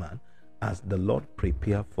heart of man, as the Lord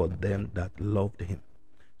prepared for them that loved him.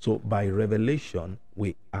 So by revelation,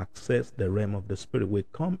 we access the realm of the spirit. We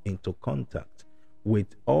come into contact with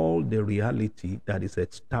all the reality that is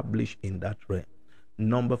established in that realm.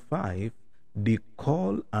 Number 5, the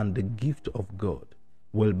call and the gift of God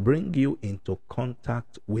will bring you into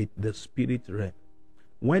contact with the spirit realm.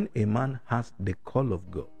 When a man has the call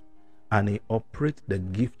of God and he operates the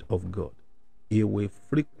gift of God, he will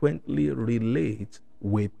frequently relate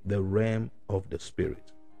with the realm of the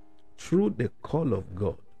spirit. Through the call of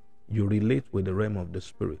God, you relate with the realm of the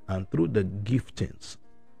spirit, and through the giftings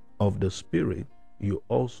of the spirit, you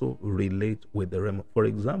also relate with the realm. For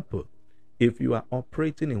example, if you are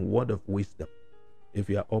operating in word of wisdom, if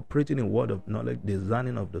you are operating in word of knowledge,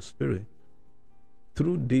 discerning of the spirit,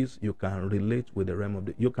 through this you can relate with the realm of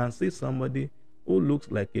the. You can see somebody who looks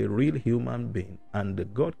like a real human being,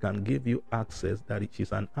 and God can give you access that it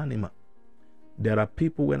is an animal. There are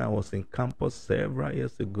people, when I was in campus several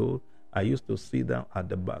years ago, I used to sit down at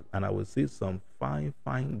the back and I would see some fine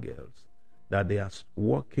girls that they are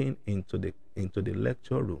walking into the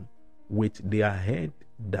lecture room with their head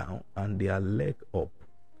down and their leg up.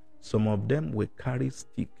 Some of them will carry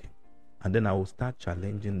stick, and then I will start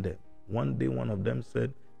challenging them. One day one of them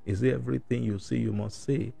said, is it everything you see you must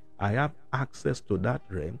say? I have access to that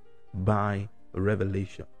realm by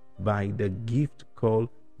revelation, by the gift called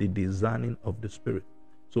the discerning of the spirit.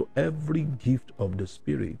 So every gift of the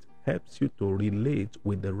spirit helps you to relate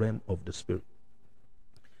with the realm of the spirit.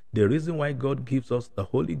 The reason why God gives us the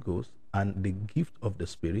Holy Ghost and the gift of the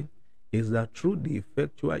spirit is that through the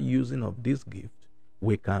effectual using of this gift,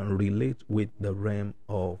 we can relate with the realm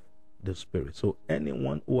of the spirit. So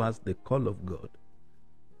anyone who has the call of God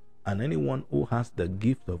and anyone who has the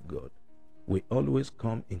gift of God, we always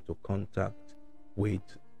come into contact with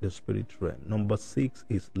the spirit realm. Number 6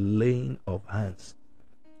 is laying of hands.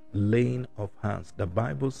 laying of hands. The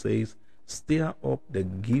Bible says, stir up the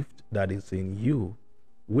gift that is in you,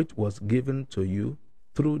 which was given to you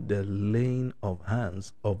through the laying of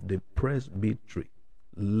hands of the presbytery.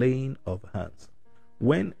 Laying of hands.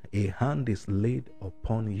 When a hand is laid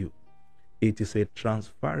upon you, it is a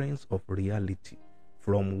transference of reality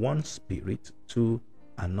from one spirit to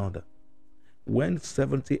another. When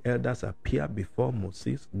 70 elders appear before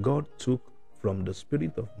Moses, God took from the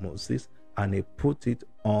spirit of Moses and he put it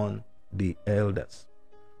on the elders.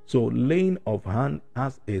 So laying of hand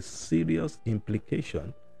has a serious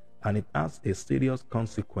implication and it has a serious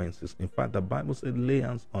consequences. In fact, the Bible said, lay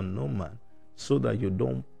hands on no man so that you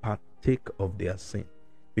don't partake of their sin.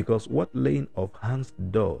 Because what laying of hands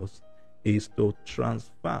does is to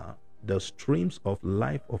transfer the streams of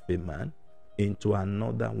life of a man into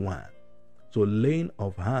another one. So laying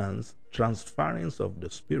of hands, transference of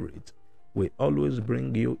the spirit, will always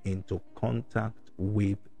bring you into contact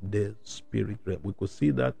with the spirit realm. We could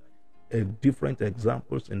see that different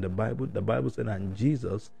examples in the Bible. The Bible said, and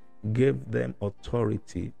Jesus gave them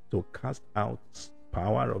authority to cast out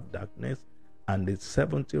power of darkness, and the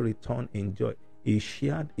 70 returned in joy. He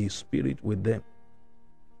shared his spirit with them.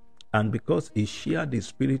 And because he shared his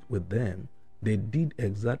spirit with them, they did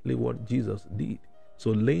exactly what Jesus did.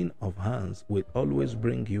 So laying of hands will always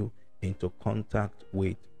bring you into contact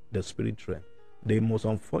with the spirit realm. The most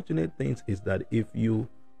unfortunate thing is that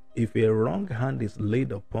if a wrong hand is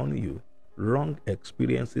laid upon you, wrong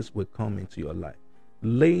experiences will come into your life.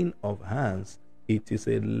 Laying of hands, it's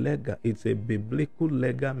a biblical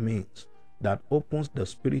legal means that opens the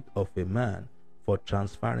spirit of a man for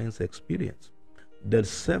transference experience. The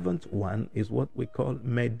seventh one is what we call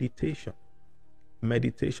meditation.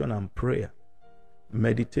 Meditation and prayer.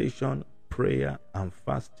 Meditation, prayer, and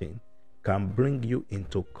fasting can bring you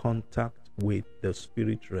into contact with the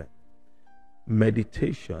spirit realm.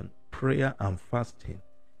 Meditation, prayer, and fasting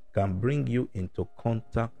can bring you into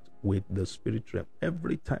contact with the spirit realm.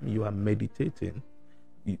 Every time you are meditating,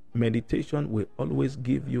 meditation will always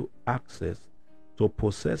give you access to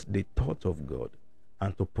possess the thought of God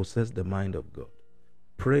and to possess the mind of God.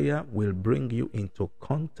 Prayer will bring you into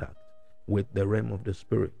contact with the realm of the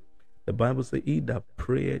spirit. The Bible says, he that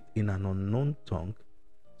prayeth in an unknown tongue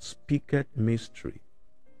speaketh mystery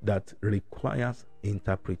that requires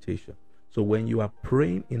interpretation. So when you are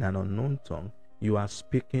praying in an unknown tongue, you are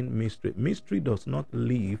speaking mystery. Mystery does not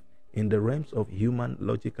live in the realms of human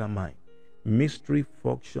logical mind. Mystery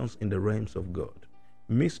functions in the realms of God.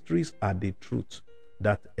 Mysteries are the truth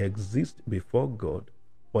that exist before God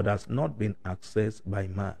but has not been accessed by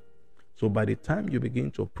man. So by the time you begin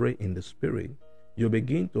to pray in the spirit, you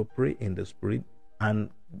begin to pray in the spirit, and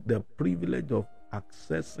the privilege of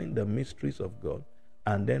accessing the mysteries of God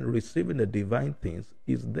and then receiving the divine things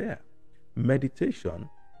is there. Meditation,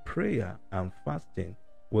 prayer, and fasting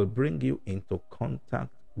will bring you into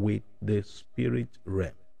contact with the spirit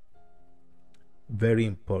realm. Very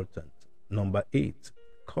important. Number 8,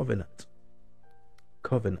 covenant.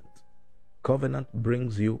 Covenant. Covenant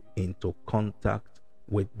brings you into contact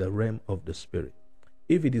with the realm of the spirit.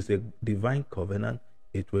 If it is a divine covenant,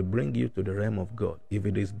 it will bring you to the realm of God. If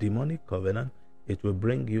it is demonic covenant, it will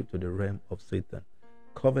bring you to the realm of Satan.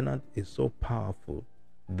 Covenant is so powerful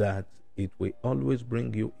that it will always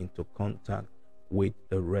bring you into contact with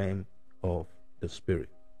the realm of the spirit.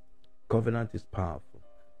 Covenant is powerful.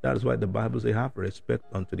 That is why the Bible says, have respect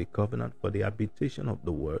unto the covenant, for the habitation of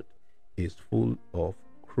the word is full of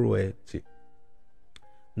cruelty.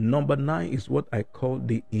 Number 9 is what I call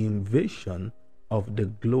the invasion of the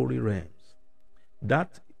glory realms.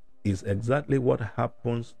 That is exactly what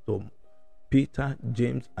happens to Peter,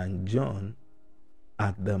 James, and John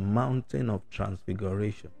at the mountain of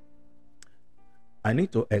transfiguration. I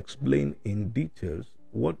need to explain in details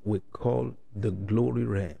what we call the glory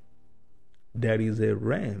realm. There is a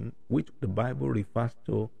realm which the Bible refers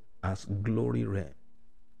to as glory realm.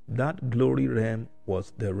 That glory realm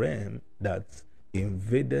was the realm that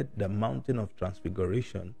invaded the mountain of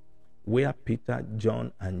transfiguration, where Peter,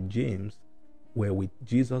 John, and James were with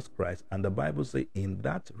Jesus Christ. And the Bible says in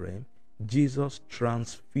that realm, Jesus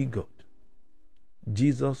transfigured.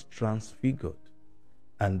 Jesus transfigured.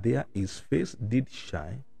 And there his face did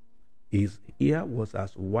shine. His hair was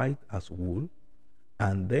as white as wool.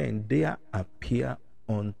 And then there appeared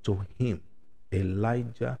unto him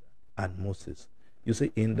Elijah and Moses. You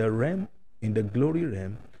see, in the realm, in the glory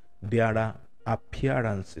realm, there are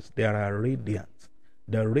appearances, there are radiance.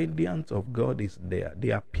 The radiance of God is there.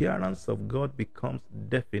 The appearance of God becomes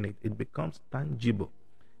definite. It becomes tangible.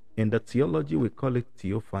 In the theology, we call it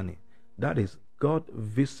theophany. That is, God's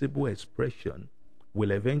visible expression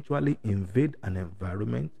will eventually invade an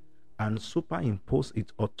environment and superimpose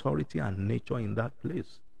its authority and nature in that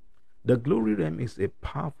place. The glory realm is a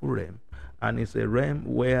powerful realm, and it's a realm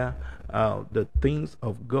where the things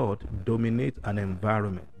of God dominate an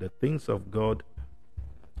environment. The things of God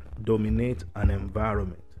dominate an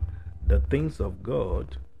environment. The things of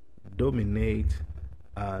God dominate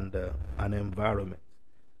an environment.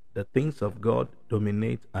 The things of God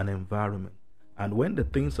dominate an environment. And when the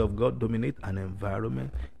things of God dominate an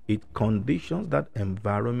environment, it conditions that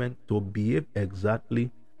environment to behave exactly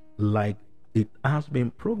like it has been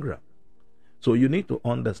programmed. So you need to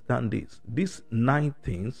understand this. These 9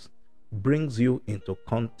 things brings you into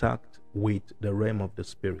contact with the realm of the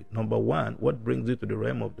spirit. Number 1, what brings you to the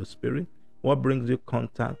realm of the spirit? What brings you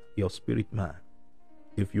contact? Your spirit man.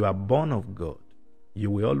 If you are born of God,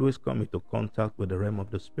 you will always come into contact with the realm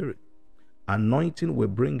of the spirit. Anointing will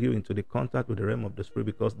bring you into the contact with the realm of the spirit,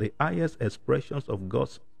 because the highest expressions of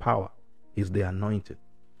God's power is the anointing.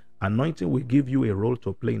 Anointing will give you a role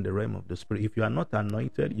to play in the realm of the spirit. If you are not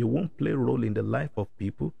anointed, you won't play a role in the life of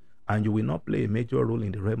people, and you will not play a major role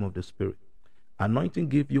in the realm of the spirit. Anointing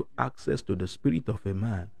gives you access to the spirit of a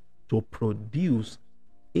man to produce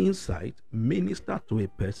insight, minister to a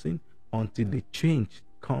person until the change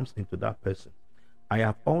comes into that person. I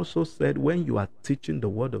have also said, when you are teaching the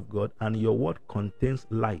word of God and your word contains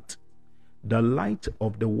light, the light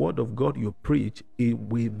of the word of God you preach, it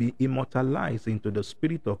will be immortalized into the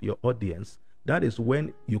spirit of your audience. That is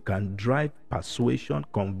when you can drive persuasion,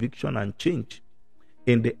 conviction, and change.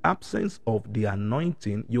 In the absence of the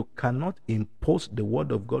anointing, you cannot impose the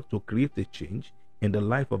word of God to create a change in the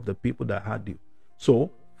life of the people that had you. So,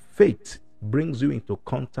 faith brings you into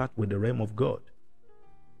contact with the realm of God.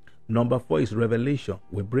 Number 4 is revelation.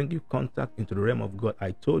 We bring you contact into the realm of God.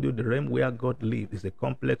 I told you the realm where God lives is a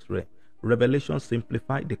complex realm. Revelation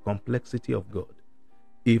simplifies the complexity of God.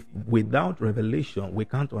 If without revelation, we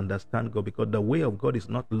can't understand God, because the way of God is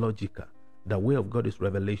not logical. The way of God is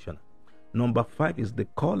revelation. Number 5 is the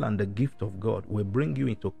call and the gift of God will bring you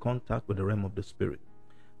into contact with the realm of the spirit.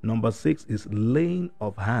 Number 6 is laying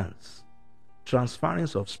of hands.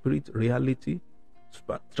 Transference of spirit reality.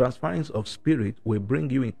 Transference of spirit will bring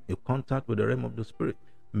you into contact with the realm of the spirit.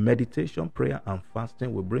 Meditation, prayer, and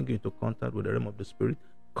fasting will bring you into contact with the realm of the spirit.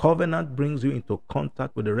 Covenant brings you into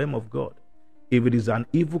contact with the realm of God. If it is an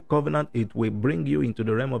evil covenant, it will bring you into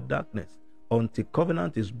the realm of darkness. Until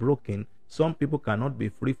covenant is broken, some people cannot be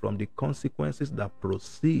free from the consequences that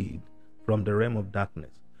proceed from the realm of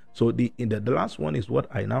darkness. So the last one is what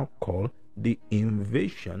I now call the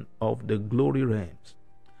invasion of the glory realms.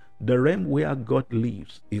 The realm where God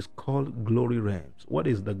lives is called glory realms. What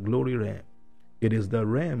is the glory realm? It is the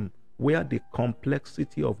realm where the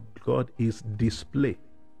complexity of God is displayed.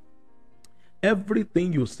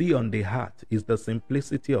 Everything you see on the heart is the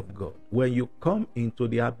simplicity of God. When you come into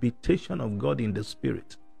the habitation of God in the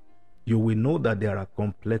spirit, you will know that there are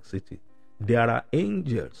complexity. There are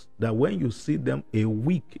angels that when you see them a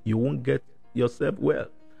week, you won't get yourself well.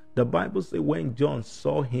 The Bible says when John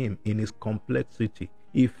saw him in his complexity,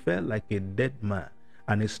 he felt like a dead man,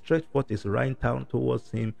 and he stretched forth his right hand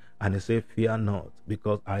towards him, and he said, "Fear not,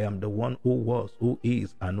 because I am the one who was, who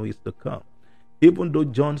is, and who is to come." Even though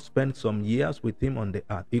John spent some years with him on the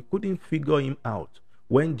earth, he couldn't figure him out.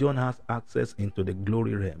 When John has access into the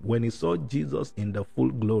glory realm, when he saw Jesus in the full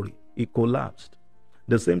glory, he collapsed.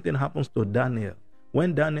 The same thing happens to Daniel.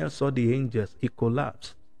 When Daniel saw the angels, he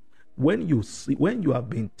collapsed. When you have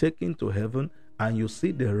been taken to heaven and you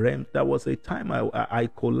see the realm, there was a time I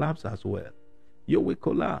collapsed as well. You will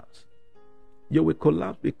collapse. You will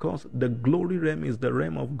collapse because the glory realm is the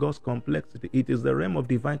realm of God's complexity. It is the realm of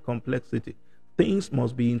divine complexity. Things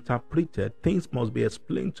must be interpreted. Things must be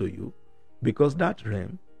explained to you, because that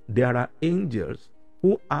realm, there are angels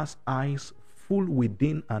who has eyes full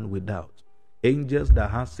within and without. Angels that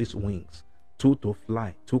have 6 wings, 2 to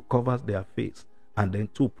fly, 2 covers their face, and then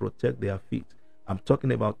 2 protect their feet. I'm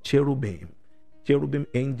talking about cherubim. Cherubim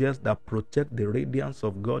angels that protect the radiance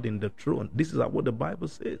of God in the throne. This is what the Bible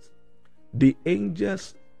says. The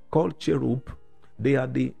angels called cherub, they are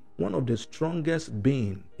one of the strongest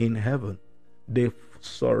beings in heaven. They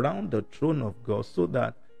surround the throne of God so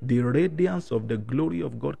that the radiance of the glory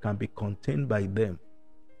of God can be contained by them.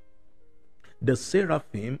 The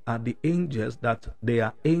seraphim are the angels that they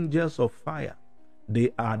are angels of fire.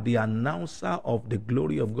 They are the announcer of the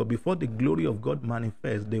glory of God. Before the glory of God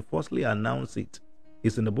manifests, they firstly announce it.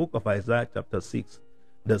 It's in the book of Isaiah chapter 6.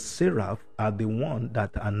 The seraph are the one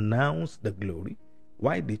that announce the glory,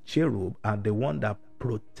 while the cherub are the one that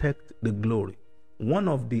protect the glory. One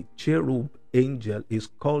of the cherub angel is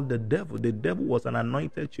called the devil. The devil was an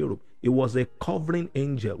anointed cherub. It was a covering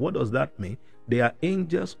angel. What does that mean? They are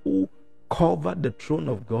angels who cover the throne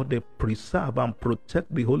of God. They preserve and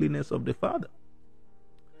protect the holiness of the Father.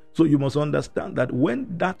 So you must understand that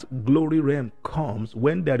when that glory realm comes,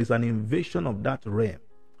 when there is an invasion of that realm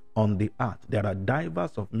on the earth, there are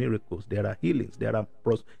divers of miracles, there are healings, there are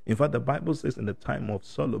in fact, the Bible says in the time of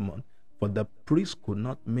Solomon, for the priest could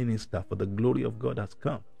not minister, for the glory of God has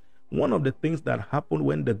come. One of the things that happen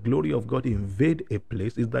when the glory of God invade a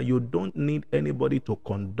place is that you don't need anybody to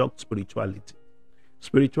conduct spirituality.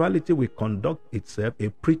 Spirituality will conduct itself. A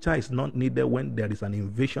preacher is not needed when there is an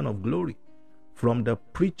invasion of glory. From the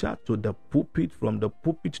preacher to the pulpit, from the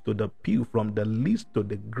pulpit to the pew, from the least to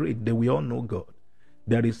the great, they will all know God.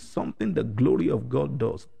 There is something the glory of God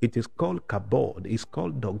does. It is called kabod. It's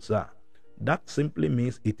called doxa. That simply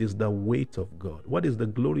means it is the weight of God. What is the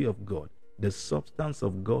glory of God? The substance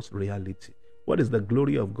of God's reality. What is the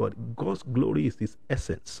glory of God? God's glory is His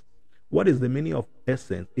essence. What is the meaning of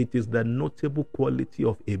essence? It is the notable quality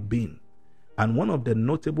of a being. And one of the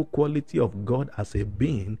notable quality of God as a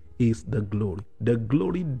being is the glory. The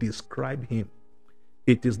glory describes Him.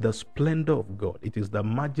 It is the splendor of God. It is the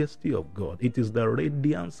majesty of God. It is the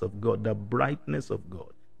radiance of God, the brightness of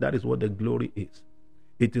God. That is what the glory is.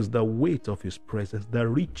 It is the weight of His presence, the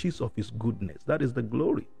riches of His goodness. That is the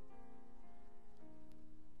glory.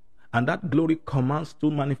 And that glory commands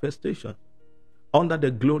two manifestations. Under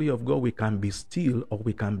the glory of God, we can be still or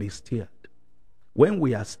we can be stirred. When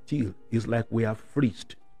we are still, it's like we are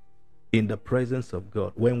freezed in the presence of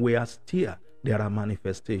God. When we are still, there are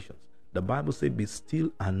manifestations. The Bible says, be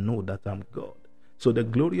still and know that I'm God. So the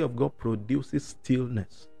glory of God produces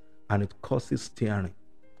stillness and it causes stirring.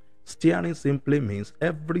 Stirring simply means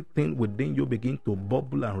everything within you begin to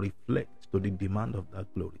bubble and reflect to the demand of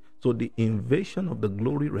that glory. So the invasion of the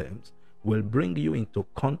glory realms will bring you into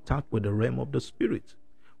contact with the realm of the Spirit.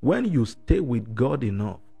 When you stay with God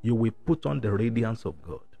enough, you will put on the radiance of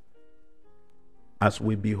God. As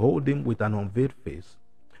we behold Him with an unveiled face,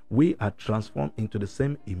 we are transformed into the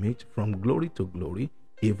same image from glory to glory,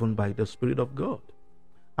 even by the Spirit of God.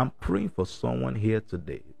 I'm praying for someone here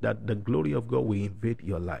today that the glory of God will invade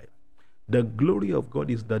your life. The glory of God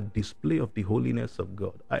is the display of the holiness of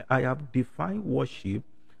God. I have defined worship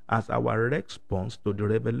as our response to the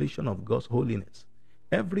revelation of God's holiness.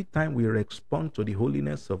 Every time we respond to the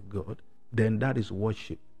holiness of God, then that is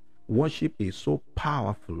worship. Worship is so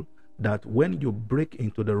powerful that when you break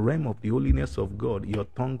into the realm of the holiness of God, your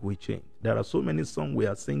tongue will change. There are so many songs we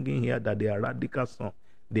are singing here that they are radical songs.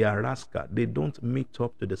 They are rascal. They don't meet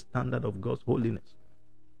up to the standard of God's holiness.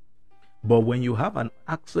 But when you have an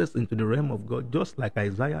access into the realm of God, just like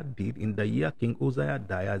Isaiah did in the year King Uzziah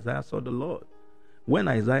died, Isaiah saw the Lord. When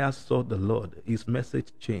Isaiah saw the Lord, his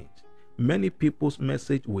message changed. Many people's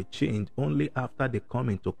message will change only after they come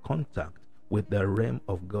into contact with the realm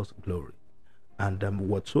of God's glory. And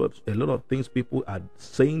whatsoever, a lot of things people are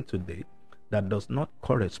saying today that does not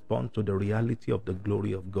correspond to the reality of the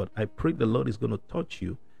glory of God. I pray the Lord is going to touch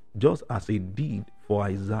you just as He did for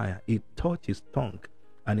Isaiah. He touched his tongue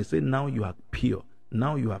and He said, now you are pure,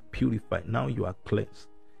 now you are purified, now you are cleansed.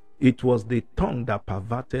 It was the tongue that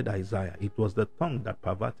perverted Isaiah. It was the tongue that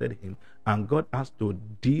perverted him. And God has to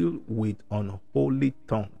deal with unholy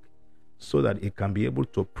tongue so that He can be able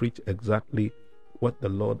to preach exactly what the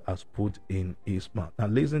Lord has put in His mouth. Now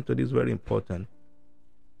listen to this, very important.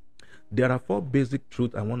 There are 4 basic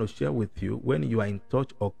truths I want to share with you when you are in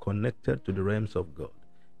touch or connected to the realms of God.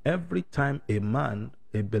 Every time a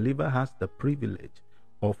believer has the privilege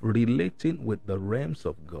of relating with the realms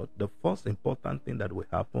of God, the first important thing that will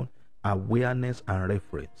happen, awareness and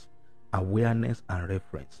reference. Awareness and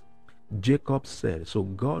reference. Jacob said, so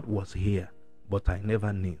God was here, but I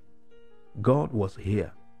never knew. God was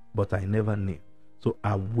here, but I never knew. So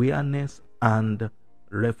awareness and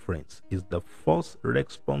reference is the first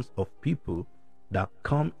response of people that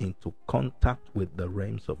come into contact with the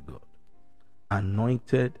realms of God.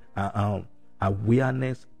 Anointed,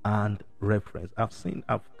 awareness and reference.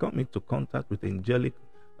 I've come into contact with angelic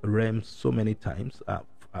realms so many times.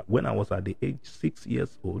 When I was at the age 6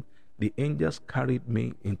 years old, the angels carried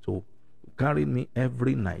me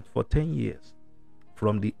every night for 10 years.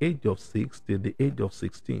 From the age of 6 till the age of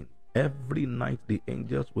 16, every night the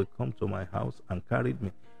angels would come to my house and carried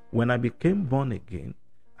me. When I became born again,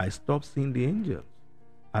 I stopped seeing the angels.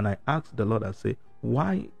 And I asked the Lord, I said,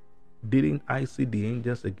 why didn't I see the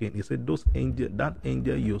angels again? He said, that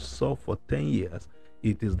angel you saw for 10 years,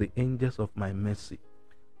 it is the angels of my mercy.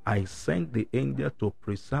 I sent the angel to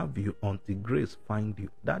preserve you until grace find you.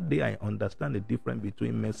 That day I understand the difference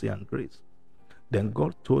between mercy and grace. Then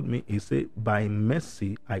God told me, He said, by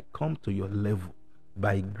mercy I come to your level.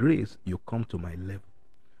 By grace you come to my level.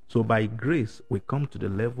 So by grace we come to the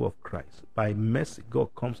level of Christ. By mercy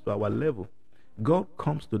God comes to our level. God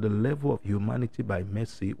comes to the level of humanity by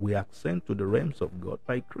mercy. We ascend to the realms of God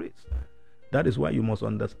by grace. That is why you must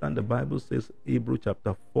understand the Bible says, Hebrews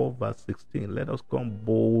chapter 4 verse 16, let us come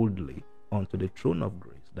boldly unto the throne of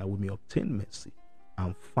grace that we may obtain mercy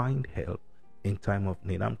and find help in time of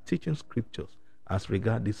need. I'm teaching scriptures as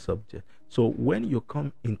regard this subject. So when you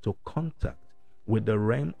come into contact with the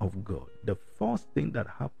realm of God, the first thing that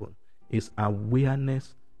happens is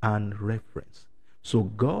awareness and reference. So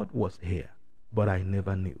God was here, but I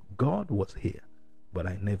never knew. God was here, but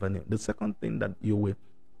I never knew. The second thing that you will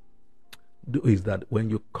do is that when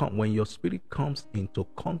your spirit comes into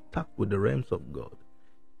contact with the realms of God,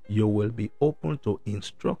 you will be open to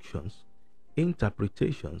instructions,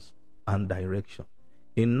 interpretations, and direction.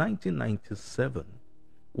 In 1997,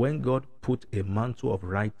 when God put a mantle of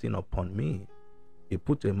writing upon me, He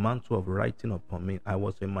put a mantle of writing upon me. I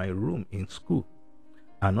was in my room in school,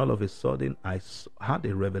 and all of a sudden I had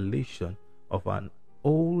a revelation of an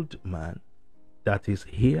old man that his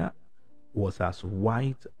hair was as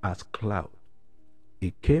white as cloud.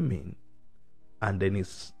 He came in, and then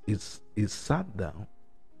he sat down,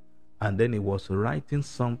 and then he was writing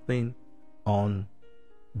something on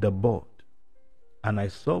the board. And I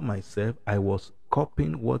saw myself, I was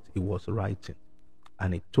copying what he was writing.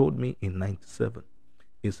 And he told me in 97,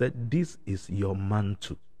 he said, this is your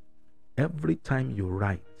mantle. Every time you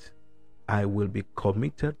write, I will be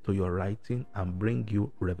committed to your writing and bring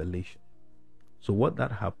you revelation. So what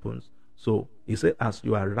that happens, so he said, as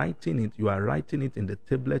you are writing it in the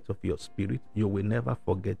tablet of your spirit, you will never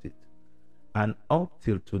forget it. And up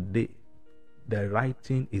till today, the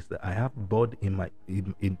writing is that I have board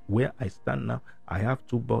in where I stand now. I have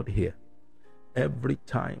two board here. Every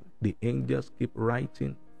time the angels keep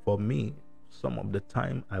writing for me, some of the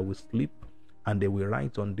time I will sleep and they will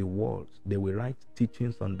write on the walls. They will write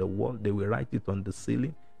teachings on the wall. They will write it on the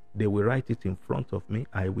ceiling. They will write it in front of me.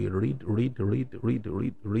 I will read.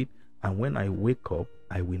 And when I wake up,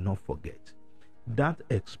 I will not forget. That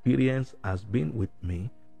experience has been with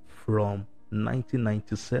me from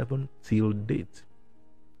 1997 till date.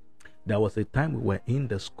 There was a time we were in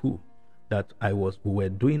the school that we were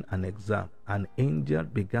doing an exam. An angel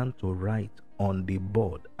began to write on the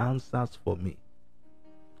board answers for me.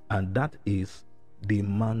 And that is the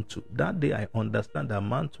mantle. That day I understand that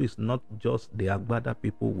mantle is not just the agbada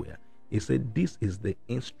people wear. He said, this is the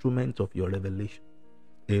instrument of your revelation.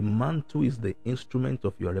 A mantle is the instrument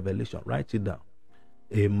of your revelation. Write it down.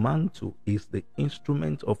 A mantle is the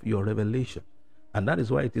instrument of your revelation. And that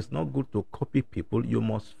is why it is not good to copy people. You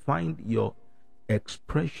must find your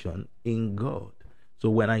expression in God. So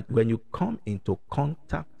when you come into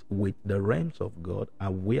contact with the realms of God,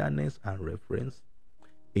 awareness and reference,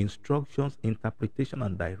 instructions, interpretation,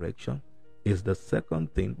 and direction is the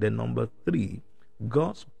second thing. Then number 3,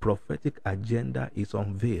 God's prophetic agenda is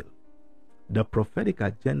unveiled. The prophetic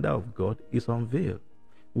agenda of God is unveiled.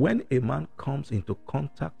 When a man comes into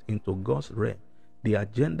contact into God's realm, the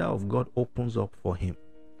agenda of God opens up for him.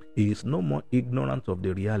 He is no more ignorant of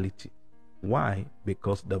the reality. Why?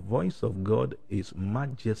 Because the voice of God is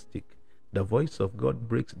majestic. The voice of God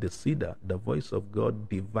breaks the cedar. The voice of God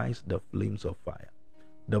divides the flames of fire.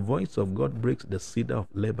 The voice of God breaks the cedar of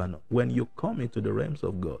Lebanon. When you come into the realms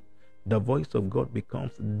of God, the voice of God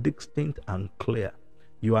becomes distinct and clear.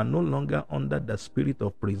 You are no longer under the spirit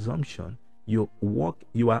of presumption. You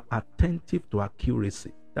are attentive to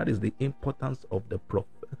accuracy. That is the importance of the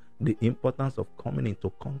prophet, the importance of coming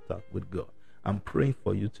into contact with God. I'm praying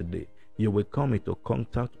for you today. You will come into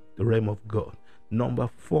contact with the realm of God. Number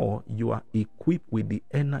 4, you are equipped with the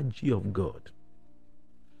energy of God.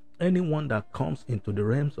 Anyone that comes into the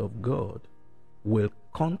realms of God will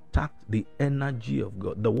contact the energy of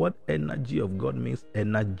God. The word energy of God means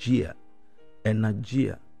energia.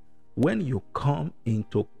 Energia. When you come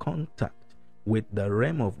into contact with the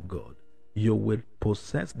realm of God, you will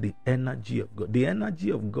possess the energy of God. The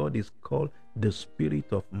energy of God is called the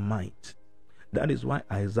spirit of might. That is why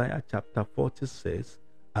Isaiah chapter 40 says,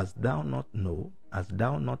 as thou not know, as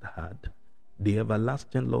thou not heard, the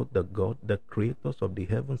everlasting Lord, the God, the creators of the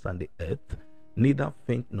heavens and the earth, neither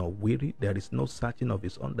faint nor weary, there is no searching of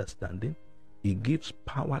his understanding. He gives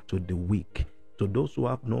power to the weak. To those who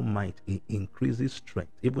have no might, he increases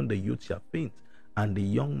strength. Even the youth shall faint, and the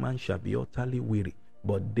young man shall be utterly weary.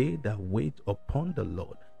 But they that wait upon the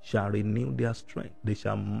Lord shall renew their strength. They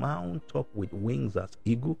shall mount up with wings as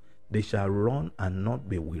eagle. They shall run and not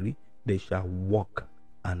be weary. They shall walk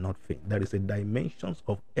and not faint. There is a dimension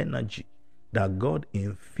of energy that God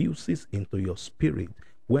infuses into your spirit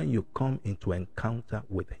when you come into encounter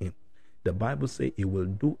with him. The Bible says he will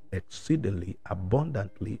do exceedingly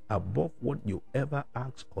abundantly above what you ever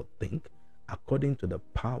ask or think, according to the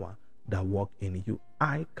power that work in you.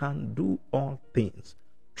 I can do all things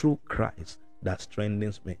through Christ that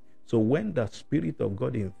strengthens me. So when the Spirit of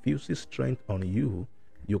God infuses strength on you,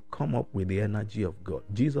 you come up with the energy of God.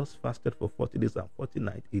 Jesus fasted for 40 days and 40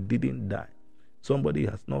 nights. He didn't die. Somebody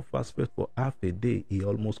has not fasted for half a day. He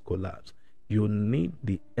almost collapsed. You need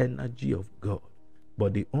the energy of God.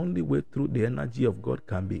 But the only way through the energy of God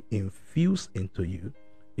can be infused into you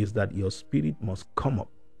is that your spirit must come up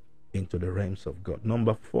into the realms of God.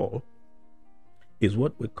 Number 4 is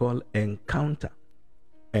what we call encounter.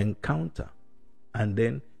 Encounter. And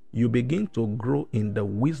then you begin to grow in the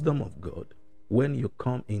wisdom of God when you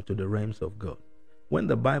come into the realms of God. When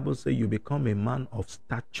the Bible says you become a man of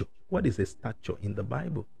stature, what is a stature in the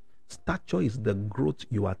Bible? Stature is the growth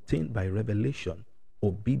you attain by revelation,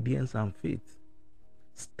 obedience, and faith.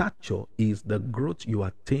 Stature is the growth you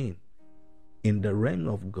attain in the realm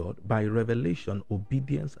of God by revelation,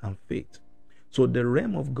 obedience, and faith. So the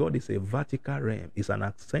realm of God is a vertical realm. It's an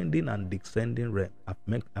ascending and descending realm.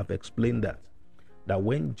 I've explained that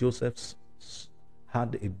when Joseph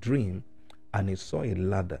had a dream and he saw a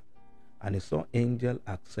ladder and he saw angel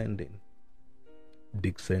ascending,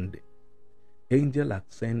 descending, angel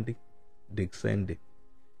ascending, descending,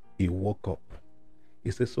 he woke up.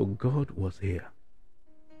 He said, so God was here,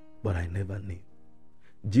 but I never knew.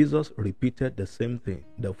 Jesus repeated the same thing,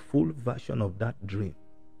 the full version of that dream.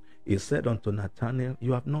 He said unto Nathanael,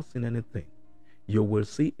 you have not seen anything. You will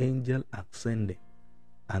see angel ascending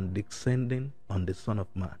and descending on the Son of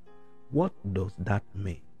Man. What does that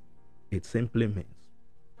mean? It simply means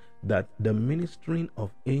that the ministering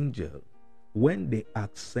of angels, when they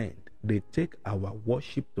ascend, they take our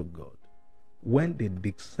worship to God. When they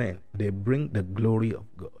descend, they bring the glory of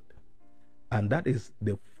God. And that is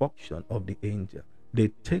the function of the angel. They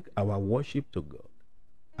take our worship to God,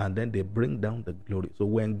 and then they bring down the glory. So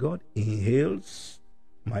when God inhales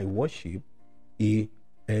my worship, he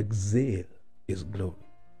exhales his glory.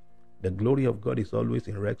 The glory of God is always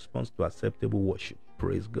in response to acceptable worship.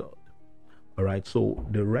 Praise God. All right, so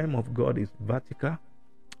the realm of God is vertical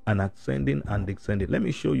and ascending and descending. Let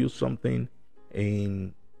me show you something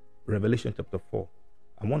in Revelation chapter 4.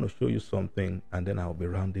 I want to show you something, and then I'll be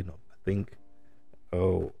rounding up. I think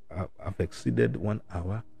I've exceeded 1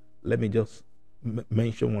 hour. Let me just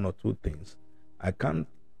mention 1 or 2 things. I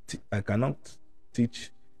cannot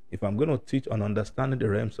teach. If I'm going to teach on understanding the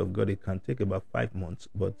realms of God, it can take about 5 months,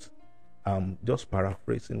 but I'm just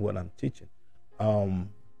paraphrasing what I'm teaching.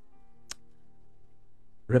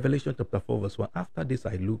 Revelation chapter 4 verse 1. After this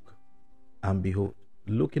I look and behold.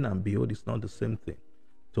 Looking and behold is not the same thing.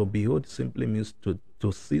 To behold simply means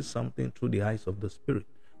to see something through the eyes of the Spirit.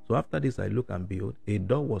 So after this I look and behold, a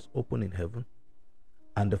door was opened in heaven,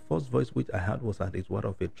 and the first voice which I heard was as it were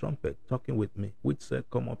of a trumpet talking with me, which said,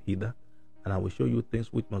 come up hither, and I will show you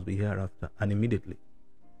things which must be hereafter. And immediately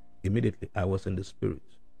I was in the Spirit.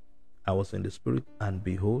 I was in the Spirit, and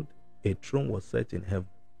behold, a throne was set in heaven,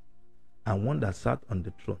 and one that sat on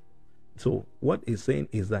the throne. So what he's saying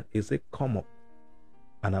is that he said, come up,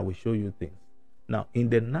 and I will show you things. Now, in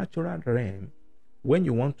the natural realm, when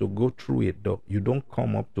you want to go through a door, you don't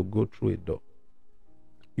come up to go through a door.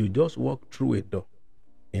 You just walk through a door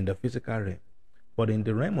in the physical realm. But in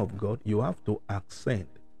the realm of God, you have to ascend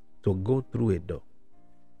to go through a door.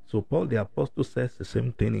 So Paul the Apostle says the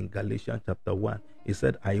same thing in Galatians chapter 1. He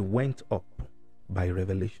said, I went up by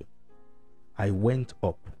revelation. I went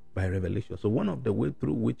up by revelation. So one of the ways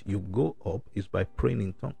through which you go up is by praying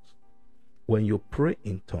in tongues. When you pray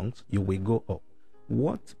in tongues, you will go up.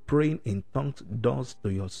 What praying in tongues does to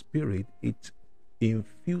your spirit, it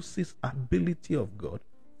infuses ability of God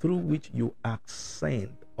through which you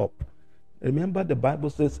ascend up. Remember, the Bible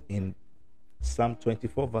says in Psalm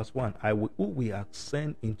 24 verse 1, who will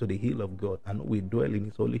ascend into the hill of God and who will dwell in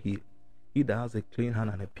his holy hill? He that has a clean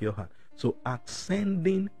hand and a pure heart. So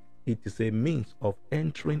ascending, it is a means of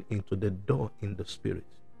entering into the door in the Spirit.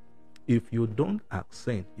 If you don't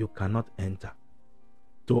ascend, you cannot enter.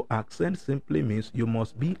 To ascend simply means you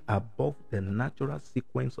must be above the natural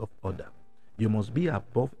sequence of order. You must be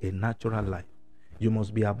above a natural life. You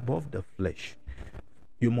must be above the flesh.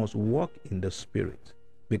 You must walk in the Spirit,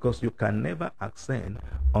 because you can never ascend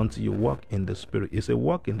until you walk in the Spirit. It's a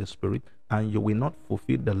walk in the Spirit, and you will not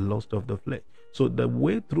fulfill the lust of the flesh. So the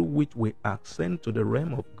way through which we ascend to the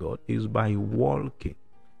realm of God is by walking.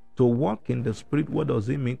 To walk in the Spirit, what does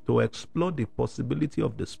it mean? To explore the possibility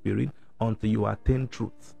of the Spirit until you attain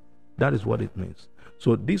truth. That is what it means.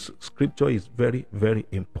 So this scripture is very, very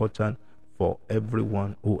important for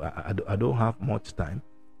everyone who I don't have much time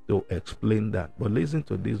to explain that. But listen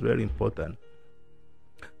to this, very important.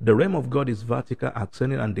 The realm of God is vertical,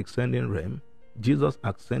 ascending and descending realm. Jesus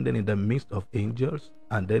ascended in the midst of angels,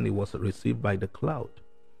 and then he was received by the cloud.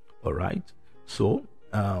 All right. So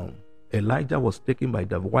Elijah was taken by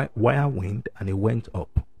the whirlwind, and he went up.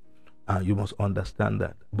 You must understand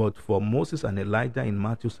that. But for Moses and Elijah in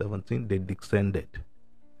Matthew 17, they descended.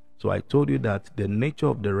 So I told you that the nature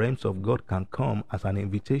of the realms of God can come as an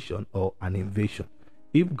invitation or an invasion.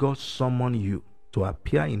 If God summoned you to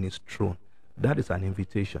appear in his throne, that is an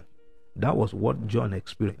invitation. That was what John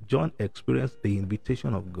experienced. John experienced the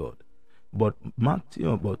invitation of God. But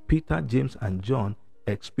Peter, James, and John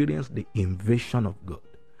experienced the invasion of God.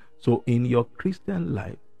 So in your Christian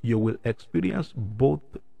life, you will experience both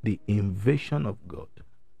the invasion of God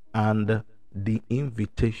and the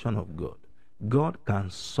invitation of God. God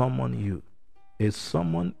can summon you. A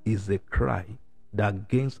summon is a cry that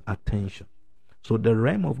gains attention. So the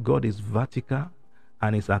realm of God is vertical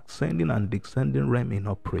and is ascending and descending realm in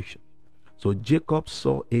operation. So Jacob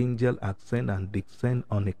saw angel ascend and descend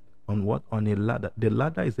on a ladder. The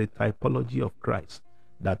ladder is a typology of Christ.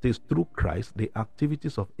 That is, through Christ, the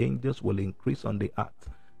activities of angels will increase on the earth.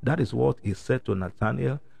 That is what he said to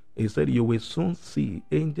Nathanael. He said, you will soon see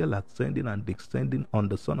angel ascending and descending on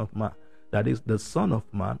the Son of Man. That is, the Son of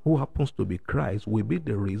Man, who happens to be Christ, will be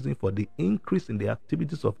the reason for the increase in the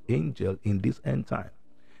activities of angels in this end time.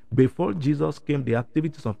 Before Jesus came, the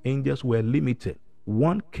activities of angels were limited.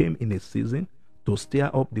 One came in a season to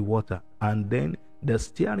stir up the water, and then the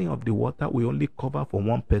stirring of the water will only cover for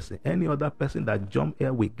one person. Any other person that jump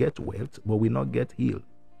here will get wet, but will not get healed.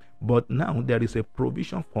 But now there is a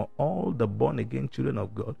provision for all the born-again children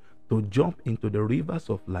of God to jump into the rivers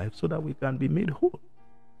of life so that we can be made whole.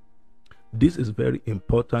 This is very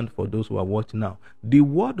important for those who are watching now. The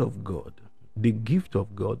Word of God, the gift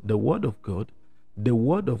of God, the Word of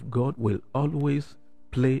God will always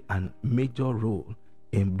play a major role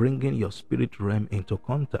in bringing your spirit realm into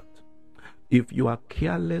contact. If you are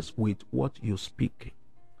careless with what you speak,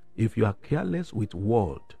 if you are careless with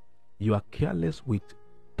word, you are careless with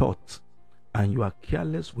thoughts, and you are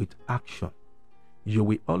careless with action, you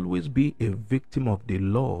will always be a victim of the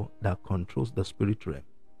law that controls the spirit realm.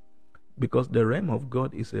 Because the realm of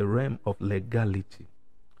God is a realm of legality.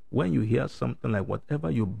 When you hear something like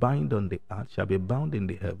whatever you bind on the earth shall be bound in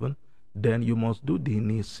the heaven, then you must do the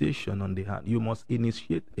initiation on the earth. You must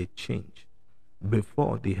initiate a change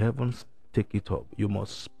before the heavens take it up. You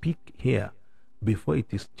must speak here before it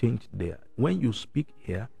is changed there. When you speak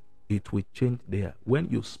here, it will change there. When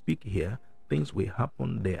you speak here, things will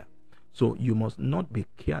happen there. So you must not be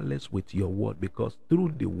careless with your word, because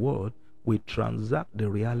through the word we transact the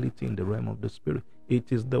reality in the realm of the spirit.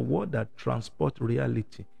 It is the word that transports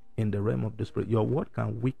reality in the realm of the spirit. Your word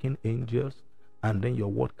can weaken angels, and then your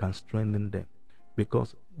word can strengthen them,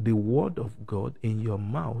 because the word of God in your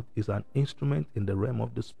mouth is an instrument in the realm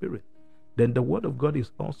of the spirit. Then the word of God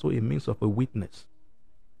is also a means of a witness.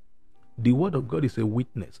 The word of God is a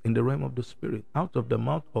witness in the realm of the spirit. Out of the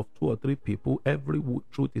mouth of 2 or 3 people, every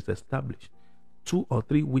truth is established. 2 or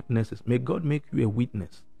 3 witnesses. May God make you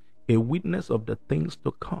a witness of the things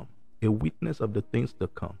to come, a witness of the things to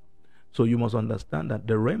come. So you must understand that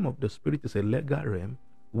the realm of the spirit is a legal realm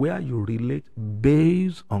where you relate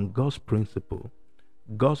based on God's principle,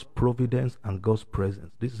 God's providence, and God's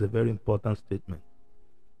presence. This is a very important statement.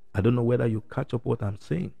 I don't know whether you catch up what I'm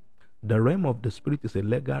saying. The realm of the spirit is a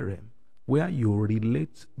legal realm where you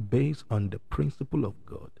relate based on the principle of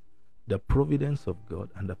God, the providence of God,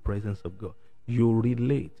 and the presence of God. You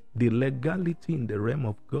relate. The legality in the realm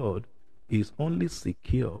of God is only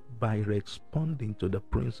secure by responding to the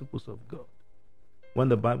principles of God. When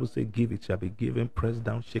the Bible says, give, it shall be given, pressed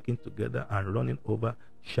down, shaken together, and running over,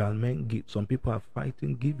 shall men give. Some people are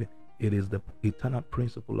fighting giving. It is the eternal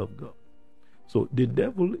principle of God. So the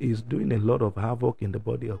devil is doing a lot of havoc in the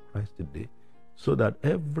body of Christ today, so that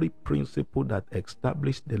every principle that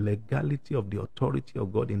established the legality of the authority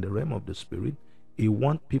of God in the realm of the spirit, he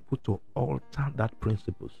wants people to alter that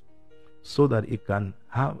principles so that it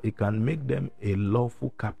can make them a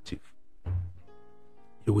lawful captive.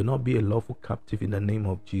 You will not be a lawful captive in the name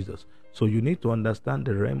of Jesus. So you need to understand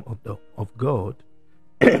the realm of God.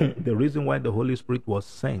 The reason why the Holy Spirit was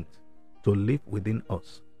sent to live within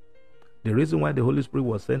us. The reason why the Holy Spirit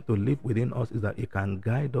was sent to live within us is that it can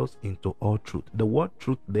guide us into all truth. The word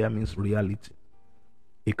truth there means reality.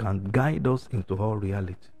 It can guide us into all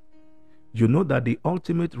reality. You know that the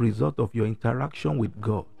ultimate result of your interaction with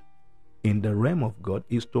God in the realm of God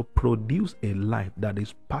is to produce a life that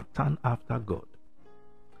is patterned after God.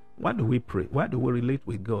 Why do we pray? Why do we relate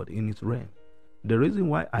with God in His realm? The reason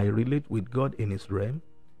why I relate with God in His realm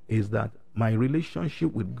is that my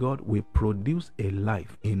relationship with God will produce a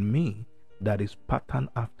life in me that is patterned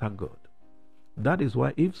after God. That is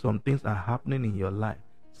why if some things are happening in your life,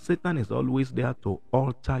 Satan is always there to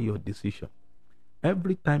alter your decision.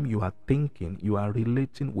 Every time you are thinking, you are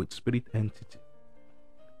relating with spirit entity.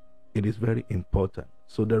 It is very important.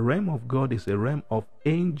 So the realm of God is a realm of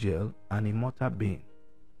angel and immortal being.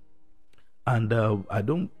 And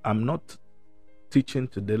I'm not teaching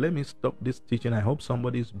today. Let me stop this teaching. I hope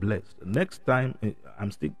somebody is blessed. Next time,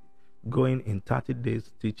 I'm still going in 30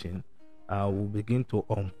 days teaching. I will begin to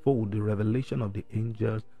unfold the revelation of the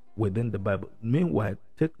angels within the Bible. Meanwhile,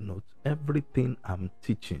 take note, everything I'm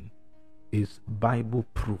teaching is Bible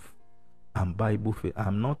proof and Bible faith.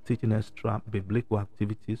 I'm not teaching extra biblical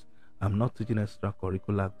activities. I'm not teaching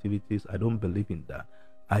extracurricular activities. I don't believe in that.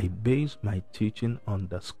 I base my teaching on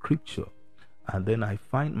the scripture, and then I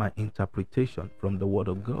find my interpretation from the word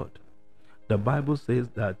of God. The Bible says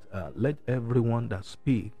that let everyone that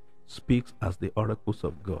speaks as the oracles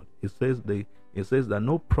of God. It says that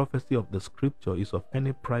no prophecy of the scripture is of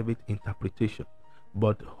any private interpretation,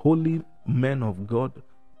 but holy men of God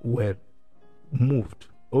were moved.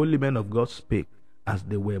 Holy men of God spake as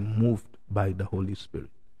they were moved by the Holy Spirit.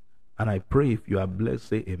 And I pray if you are blessed,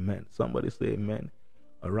 say amen. Somebody say amen.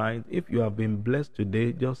 All right. If you have been blessed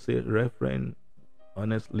today, just say, Reverend,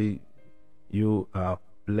 honestly, you have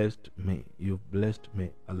blessed me. You've blessed me.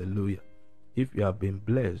 Hallelujah. If you have been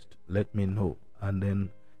blessed, let me know. And then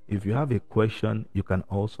if you have a question, you can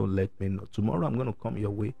also let me know. Tomorrow I'm going to come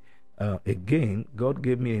your way. Again, God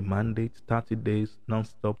gave me a mandate, 30 days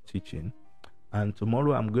non-stop teaching. And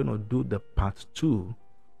tomorrow I'm going to do the part 2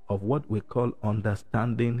 of what we call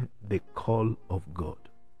understanding the call of God.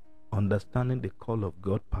 Understanding the call of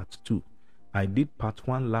God, part 2. I did part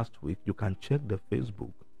 1 last week. You can check the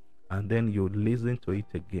Facebook and then you listen to it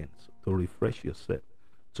again to refresh yourself.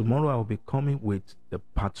 Tomorrow I'll be coming with the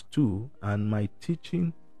part 2, and my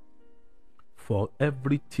teaching for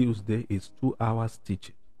every Tuesday is 2 hours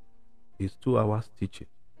teaching. It's 2 hours teaching.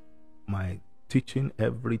 My teaching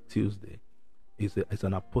every Tuesday is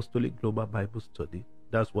an apostolic global Bible study.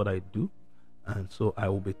 That's what I do. And so I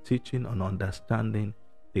will be teaching on understanding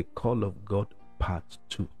the call of God, part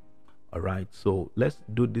 2. All right. So let's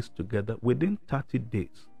do this together within 30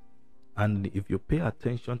 days. And if you pay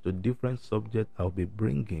attention to different subjects I'll be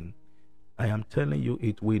bringing, I am telling you,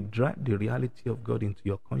 it will drive the reality of God into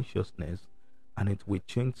your consciousness, and it will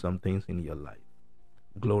change some things in your life.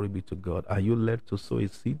 Glory be to God. Are you led to sow a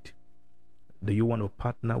seed? Do you want to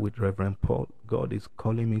partner with Reverend Paul? God is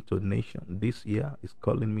calling me to nation this year. He's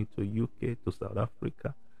calling me to UK, to South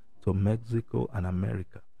Africa, to Mexico, and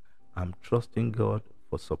America. I'm trusting God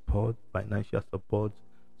for support, financial support,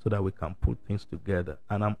 so that we can put things together.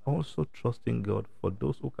 And I'm also trusting God for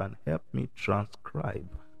those who can help me transcribe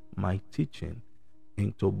my teaching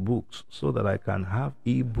into books so that I can have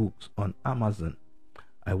ebooks on Amazon.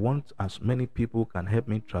 I want as many people who can help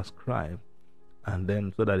me transcribe, and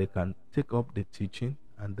then so that they can take up the teaching,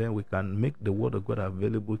 and then we can make the word of God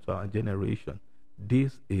available to our generation.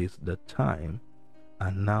 This is the time,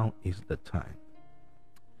 and now is the time.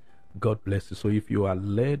 God bless you. So if you are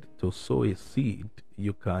led to sow a seed,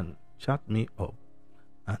 you can chat me up,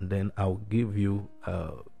 and then I'll give you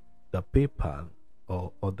the PayPal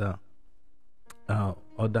or other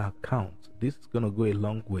accounts. This is going to go a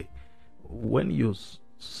long way. When you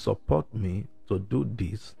support me to do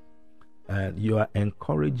this, you are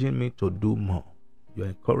encouraging me to do more. You are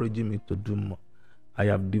encouraging me to do more. I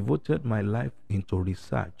have devoted my life into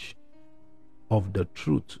research of the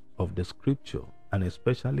truth of the scripture, and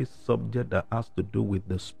especially subject that has to do with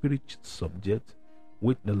the spirit subject,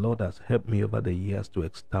 which the Lord has helped me over the years to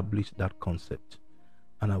establish that concept.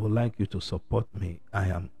 And I would like you to support me. I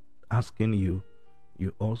am asking you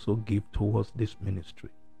also give towards this ministry,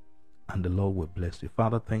 and the Lord will bless you.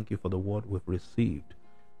 Father, thank you for the word we've received.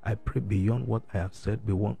 I pray beyond what I have said,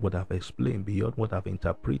 beyond what I've explained, beyond what I've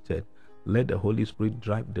interpreted, let the Holy Spirit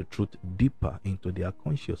drive the truth deeper into their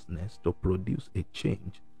consciousness to produce a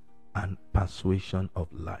change and persuasion of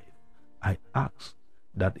life. I ask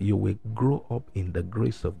that you will grow up in the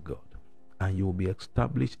grace of God, and you will be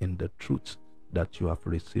established in the truth that you have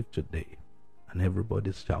received today. And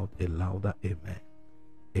everybody shout a louder amen.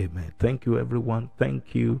 Amen. Thank you, everyone.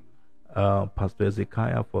 Thank you, Pastor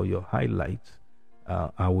Ezekiah, for your highlights.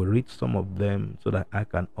 I will read some of them so that I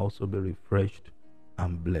can also be refreshed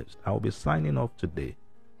and blessed. I will be signing off today,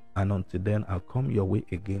 and until then, I'll come your way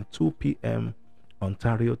again, 2 p.m.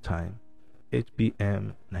 Ontario time, 8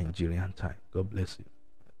 p.m. Nigerian time. God bless you.